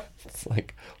 Yep. It's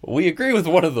like, we agree with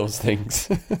one of those things.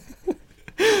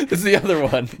 This is the other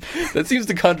one that seems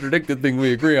to contradict the thing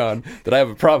we agree on that I have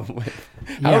a problem with.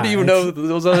 How do you know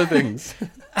those other things?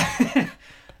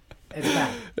 It's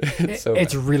bad. It's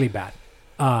it's really bad.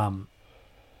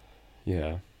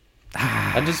 Yeah.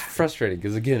 And just frustrating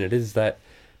because, again, it is that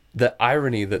the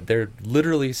irony that they're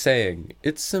literally saying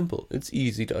it's simple, it's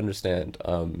easy to understand,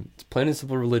 it's plain and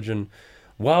simple religion,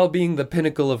 while being the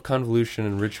pinnacle of convolution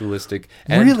and ritualistic,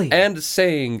 and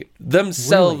saying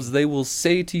themselves, they will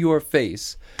say to your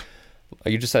face,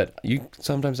 you just said, you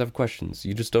sometimes have questions,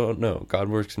 you just don't know, God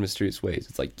works in mysterious ways.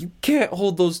 It's like, you can't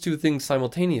hold those two things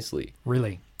simultaneously.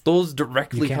 Really? Those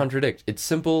directly contradict. It's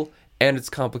simple and it's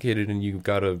complicated, and you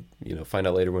gotta, find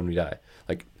out later when we die.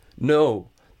 Like, no,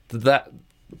 that's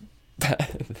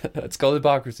called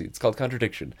hypocrisy. It's called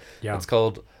contradiction. Yeah. It's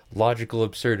called logical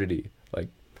absurdity. Like,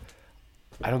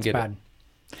 I don't get it.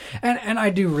 And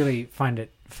I do really find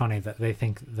it funny that they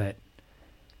think that,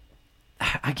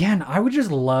 again, I would just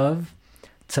love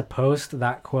to post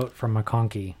that quote from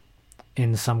McConkie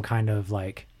in some kind of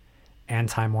like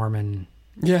anti-Mormon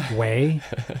way,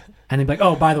 and they'd be like,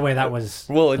 oh, by the way, that was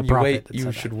and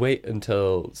you should wait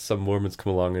until some Mormons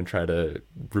come along and try to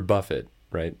rebuff it,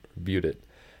 right? Rebuke it.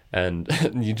 And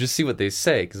you just see what they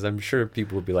say, because I'm sure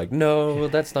people would be like, no,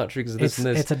 that's not true because of this and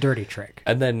this. It's a dirty trick.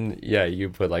 And then, you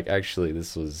put like, actually,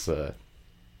 this was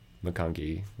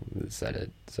McConkie said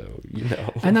it, so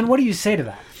And then what do you say to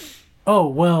that? Oh,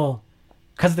 well,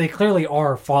 because they clearly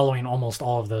are following almost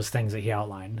all of those things that he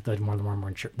outlined, the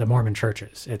Mormon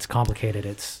churches. It's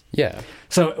complicated.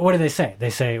 So what do they say? They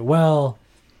say, well,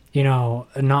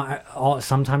 not all.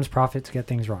 Sometimes prophets get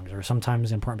things wrong, or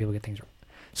sometimes important people get things wrong.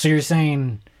 So you're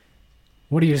saying...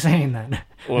 What are you saying then?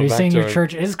 Well, are you saying your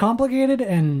church is complicated?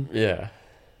 And yeah.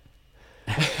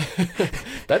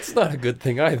 That's not a good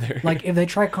thing either. Like, if they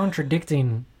try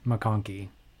contradicting McConkie,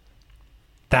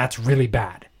 that's really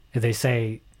bad. If they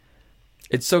say...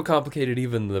 It's so complicated,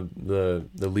 even the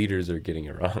leaders are getting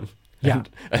it wrong. Yeah.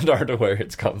 And aren't aware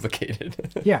it's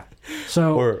complicated. Yeah.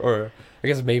 So... Or I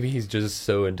guess maybe he's just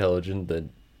so intelligent that,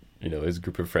 his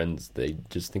group of friends, they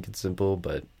just think it's simple,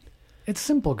 but... It's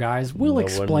simple, guys. We'll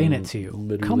explain it to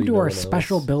you. Come to our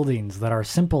special buildings that are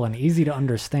simple and easy to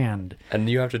understand. And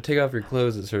you have to take off your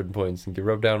clothes at certain points and get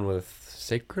rubbed down with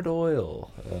sacred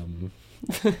oil.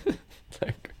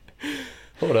 Like,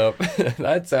 hold up.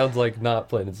 That sounds like not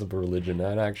plain and simple religion.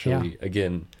 That actually,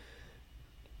 again,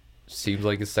 seems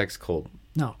like a sex cult.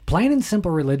 No, plain and simple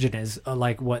religion is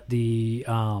like what the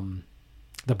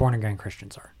born again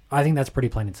Christians are. I think that's pretty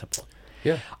plain and simple.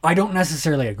 Yeah, I don't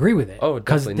necessarily agree with it. Oh,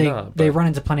 definitely not. They run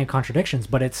into plenty of contradictions,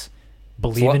 but it's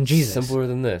believe in Jesus. Simpler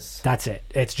than this. That's it.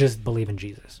 It's just believe in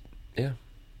Jesus. Yeah.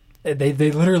 They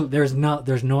literally there's no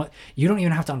you don't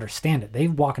even have to understand it. They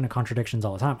walk into contradictions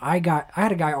all the time. I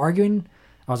had a guy arguing.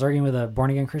 I was arguing with a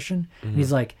born again Christian, and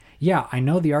he's like, "Yeah, I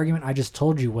know the argument I just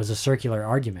told you was a circular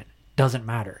argument. Doesn't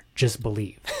matter. Just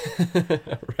believe." Right.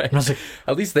 And I was like,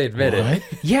 at least they admit it.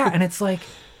 Yeah, and it's like.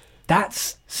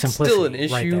 That's simplicity. Still an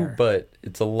issue, right there. But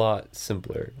it's a lot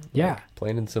simpler. Yeah. Like,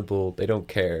 plain and simple. They don't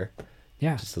care.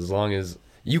 Yeah. Just as long as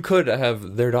you could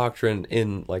have their doctrine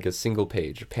in like a single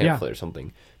page, a pamphlet or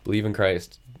something. Believe in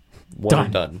Christ. One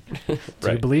and done. Right.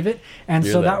 Do you believe it? And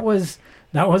so that was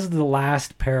the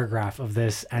last paragraph of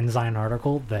this Ensign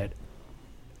article that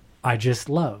I just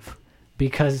love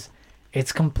because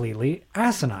it's completely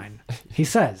asinine. He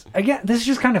says, again, this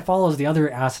just kind of follows the other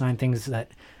asinine things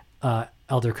that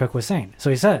Elder Cook was saying. So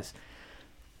he says,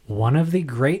 one of the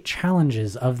great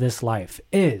challenges of this life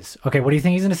is... Okay, what do you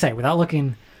think he's going to say? Without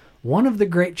looking... One of the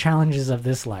great challenges of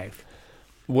this life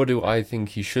What do I think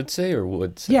he should say or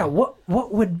would say? Yeah, what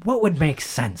would make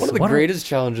sense? One of the greatest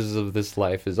challenges of this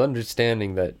life is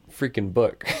understanding that freaking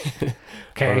book.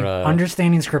 Okay,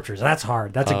 understanding scriptures. That's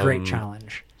hard. That's a great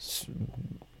challenge.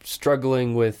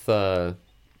 Struggling with, I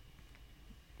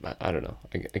don't know.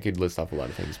 I could list off a lot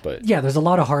of things, but... Yeah, there's a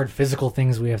lot of hard physical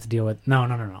things we have to deal with. No.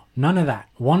 None of that.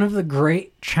 One of the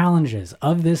great challenges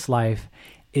of this life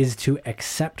is to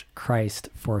accept Christ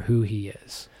for who he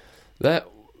is. I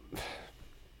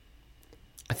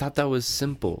thought that was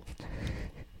simple.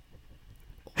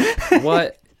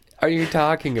 What are you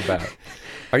talking about?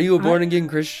 Are you a born-again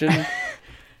Christian?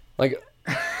 Like...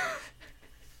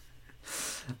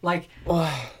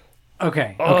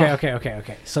 Okay.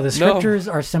 So the scriptures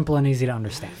are simple and easy to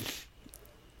understand.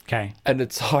 Okay. And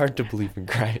it's hard to believe in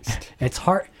Christ. It's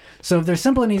hard. So if they're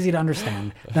simple and easy to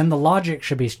understand, then the logic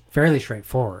should be fairly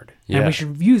straightforward. Yeah. And we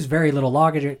should use very little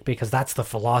logic because that's the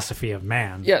philosophy of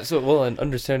man. Yeah, and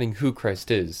understanding who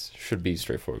Christ is should be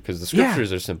straightforward because the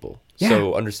scriptures are simple. Yeah.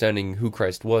 So understanding who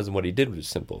Christ was and what he did was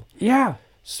simple. Yeah.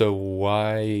 So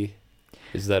why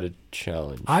is that a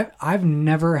challenge? I've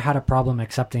never had a problem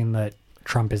accepting that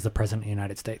Trump is the president of the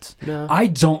United States. No. I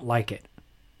don't like it.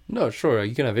 No, sure,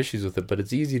 you can have issues with it, but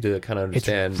it's easy to kind of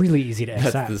understand. It's really easy to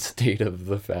accept. That's the state of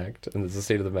the fact, and it's the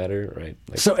state of the matter, right?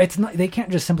 Like, so it's not. They can't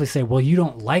just simply say, "Well, you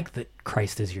don't like that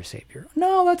Christ is your savior."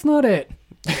 No, that's not it.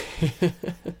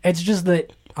 It's just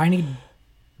that I need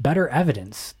better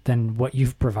evidence than what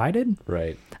you've provided.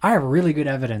 Right. I have really good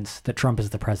evidence that Trump is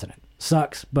the president.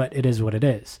 Sucks, but it is what it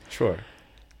is. Sure.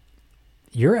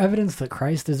 Your evidence that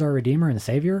Christ is our Redeemer and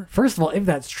Savior? First of all, if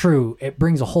that's true, it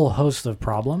brings a whole host of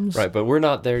problems. Right, but we're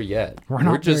not there yet. We're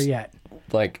not there yet.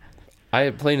 Like, I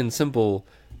plain and simple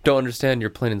don't understand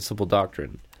your plain and simple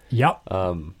doctrine. Yep.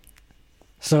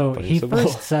 So he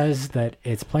first says that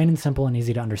it's plain and simple and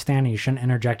easy to understand, and you shouldn't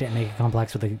interject it and make it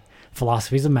complex with the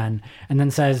philosophies of men, and then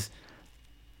says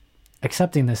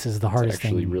accepting this is the hardest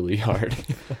thing. It's actually really hard.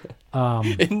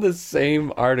 In the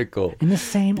same article.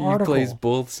 He plays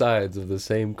both sides of the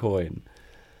same coin.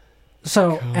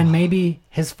 So, and maybe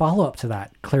his follow-up to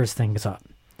that clears things up.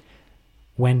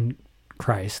 When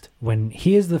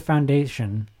he is the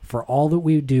foundation for all that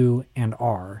we do and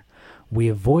are, we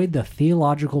avoid the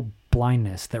theological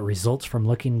blindness that results from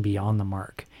looking beyond the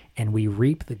mark, and we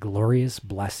reap the glorious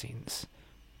blessings.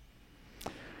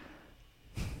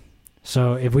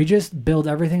 So if we just build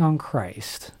everything on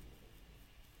Christ,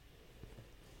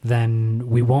 then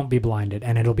we won't be blinded,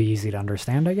 and it'll be easy to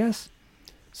understand, I guess.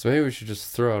 So maybe we should just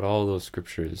throw out all those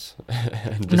scriptures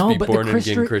and just be born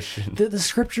again Christian. The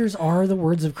scriptures are the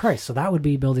words of Christ, so that would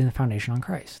be building the foundation on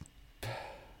Christ.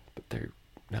 But they're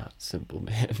not simple,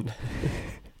 man.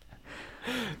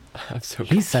 I'm so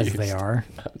confused. He says they are.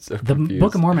 I'm so the confused.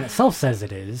 Book of Mormon itself says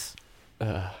it is.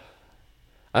 And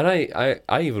I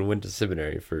even went to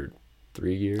seminary for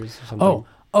 3 years or something.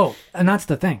 Oh, and that's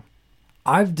the thing.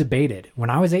 I've debated. When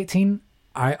I was 18,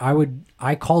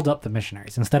 I called up the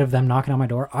missionaries. Instead of them knocking on my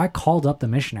door, I called up the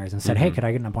missionaries and said, hey, could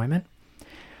I get an appointment?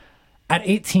 At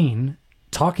 18,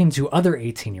 talking to other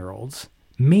 18-year-olds,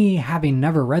 me having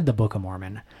never read the Book of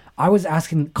Mormon, I was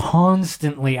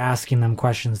constantly asking them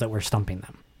questions that were stumping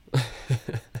them.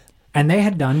 And they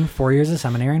had done 4 years of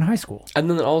seminary in high school. And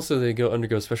then also they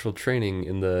undergo special training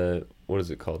in the, what is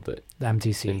it called? The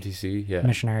MTC. MTC, yeah.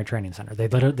 Missionary Training Center. They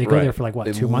go there for 2 months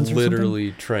or something? They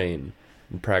literally train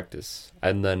and practice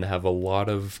and then have a lot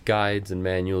of guides and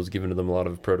manuals given to them, a lot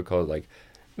of protocols. Like,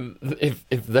 if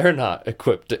they're not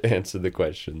equipped to answer the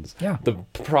questions, yeah. The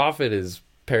prophet is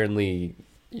apparently,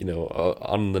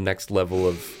 on the next level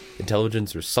of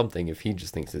intelligence or something if he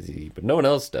just thinks it's easy, but no one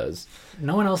else does.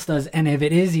 No one else does, and if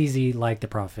it is easy like the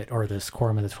prophet or this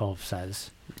Quorum of the 12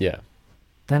 says, yeah,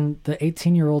 then the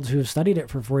 18-year-olds who have studied it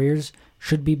for 4 years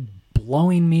should be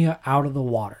blowing me out of the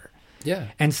water. Yeah.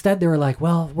 Instead, they were like,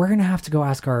 well, we're going to have to go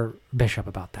ask our bishop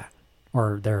about that,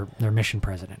 or their mission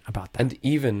president about that. And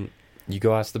even you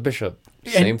go ask the bishop,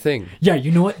 same thing. Yeah,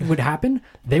 you know what would happen?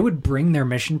 They would bring their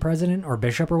mission president or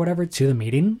bishop or whatever to the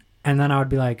meeting, and then I would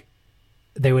be like,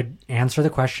 they would answer the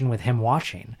question with him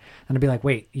watching. And I'd be like,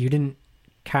 wait, you didn't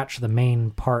catch the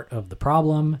main part of the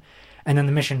problem. And then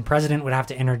the mission president would have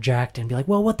to interject and be like,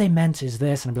 well, what they meant is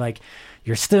this. And I'd be like,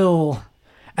 you're still...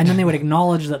 And then they would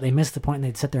acknowledge that they missed the point, and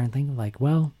they'd sit there and think like,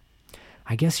 well,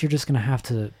 I guess you're just going to have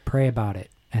to pray about it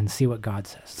and see what God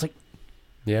says. It's like...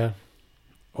 Yeah.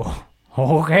 Oh,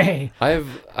 okay.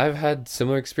 I've had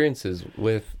similar experiences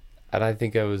with, and I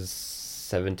think I was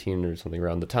 17 or something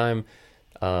around the time,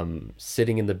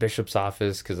 sitting in the bishop's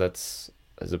office, because that's,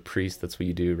 as a priest, that's what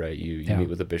you do, right? You meet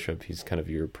with a bishop. He's kind of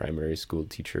your primary school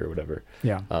teacher or whatever.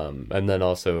 Yeah. And then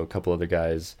also a couple other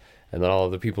guys, and then all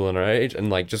of the people in our age, and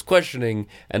like just questioning,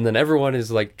 and then everyone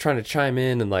is like trying to chime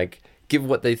in and like give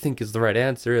what they think is the right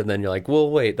answer, and then you're like, well,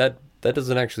 wait, that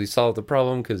doesn't actually solve the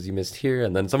problem because you missed here,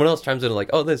 and then someone else chimes in and like,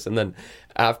 oh, this, and then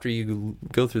after you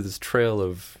go through this trail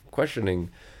of questioning,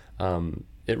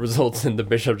 it results in the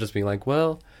bishop just being like,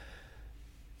 well,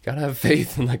 gotta have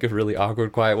faith in like a really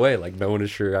awkward, quiet way, like no one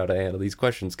is sure how to handle these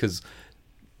questions, because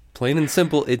plain and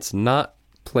simple, it's not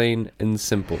plain and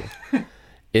simple.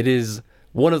 It is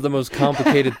one of the most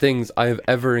complicated things I have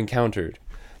ever encountered.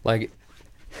 Like,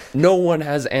 no one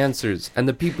has answers, and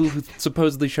the people who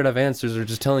supposedly should have answers are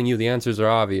just telling you the answers are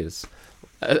obvious,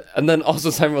 and then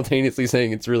also simultaneously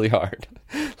saying it's really hard.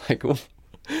 Like,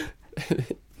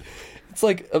 it's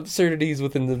like absurdities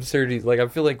within the absurdities. Like, I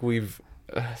feel like we've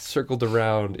circled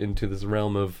around into this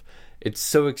realm of it's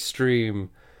so extreme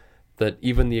that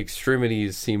even the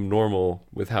extremities seem normal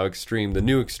with how extreme the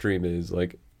new extreme is.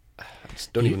 Like, I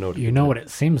just don't even know what to You know what it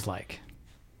seems like?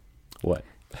 What?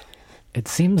 It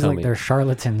seems Tell like me. they're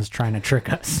charlatans trying to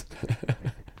trick us.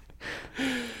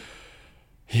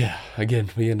 Yeah, again,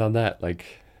 we end on that. Like,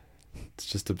 it's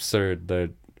just absurd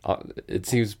that it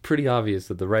seems pretty obvious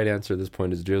that the right answer at this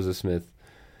point is Joseph Smith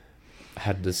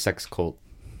had the sex cult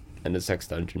and a sex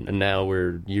dungeon, and now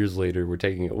years later we're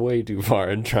taking it way too far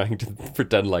and trying to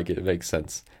pretend like it makes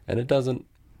sense, and it doesn't.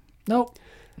 Nope.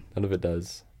 None of it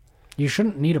does. You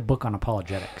shouldn't need a book on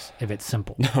apologetics if it's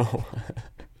simple. No.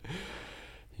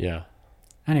 Yeah.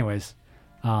 Anyways,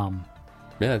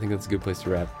 Yeah, I think that's a good place to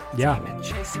wrap. yeah.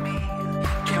 Chasing me,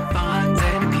 can't find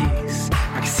any peace.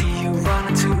 I can see you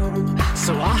running too,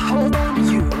 so I hold on to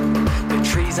you. The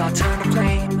trees all turn to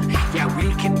flame. Yeah, we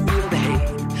can feel the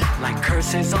hate, like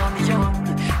curses on the young.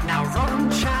 Now run,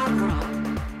 child,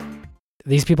 run.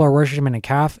 These people are worshiping a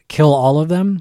calf. Kill all of them.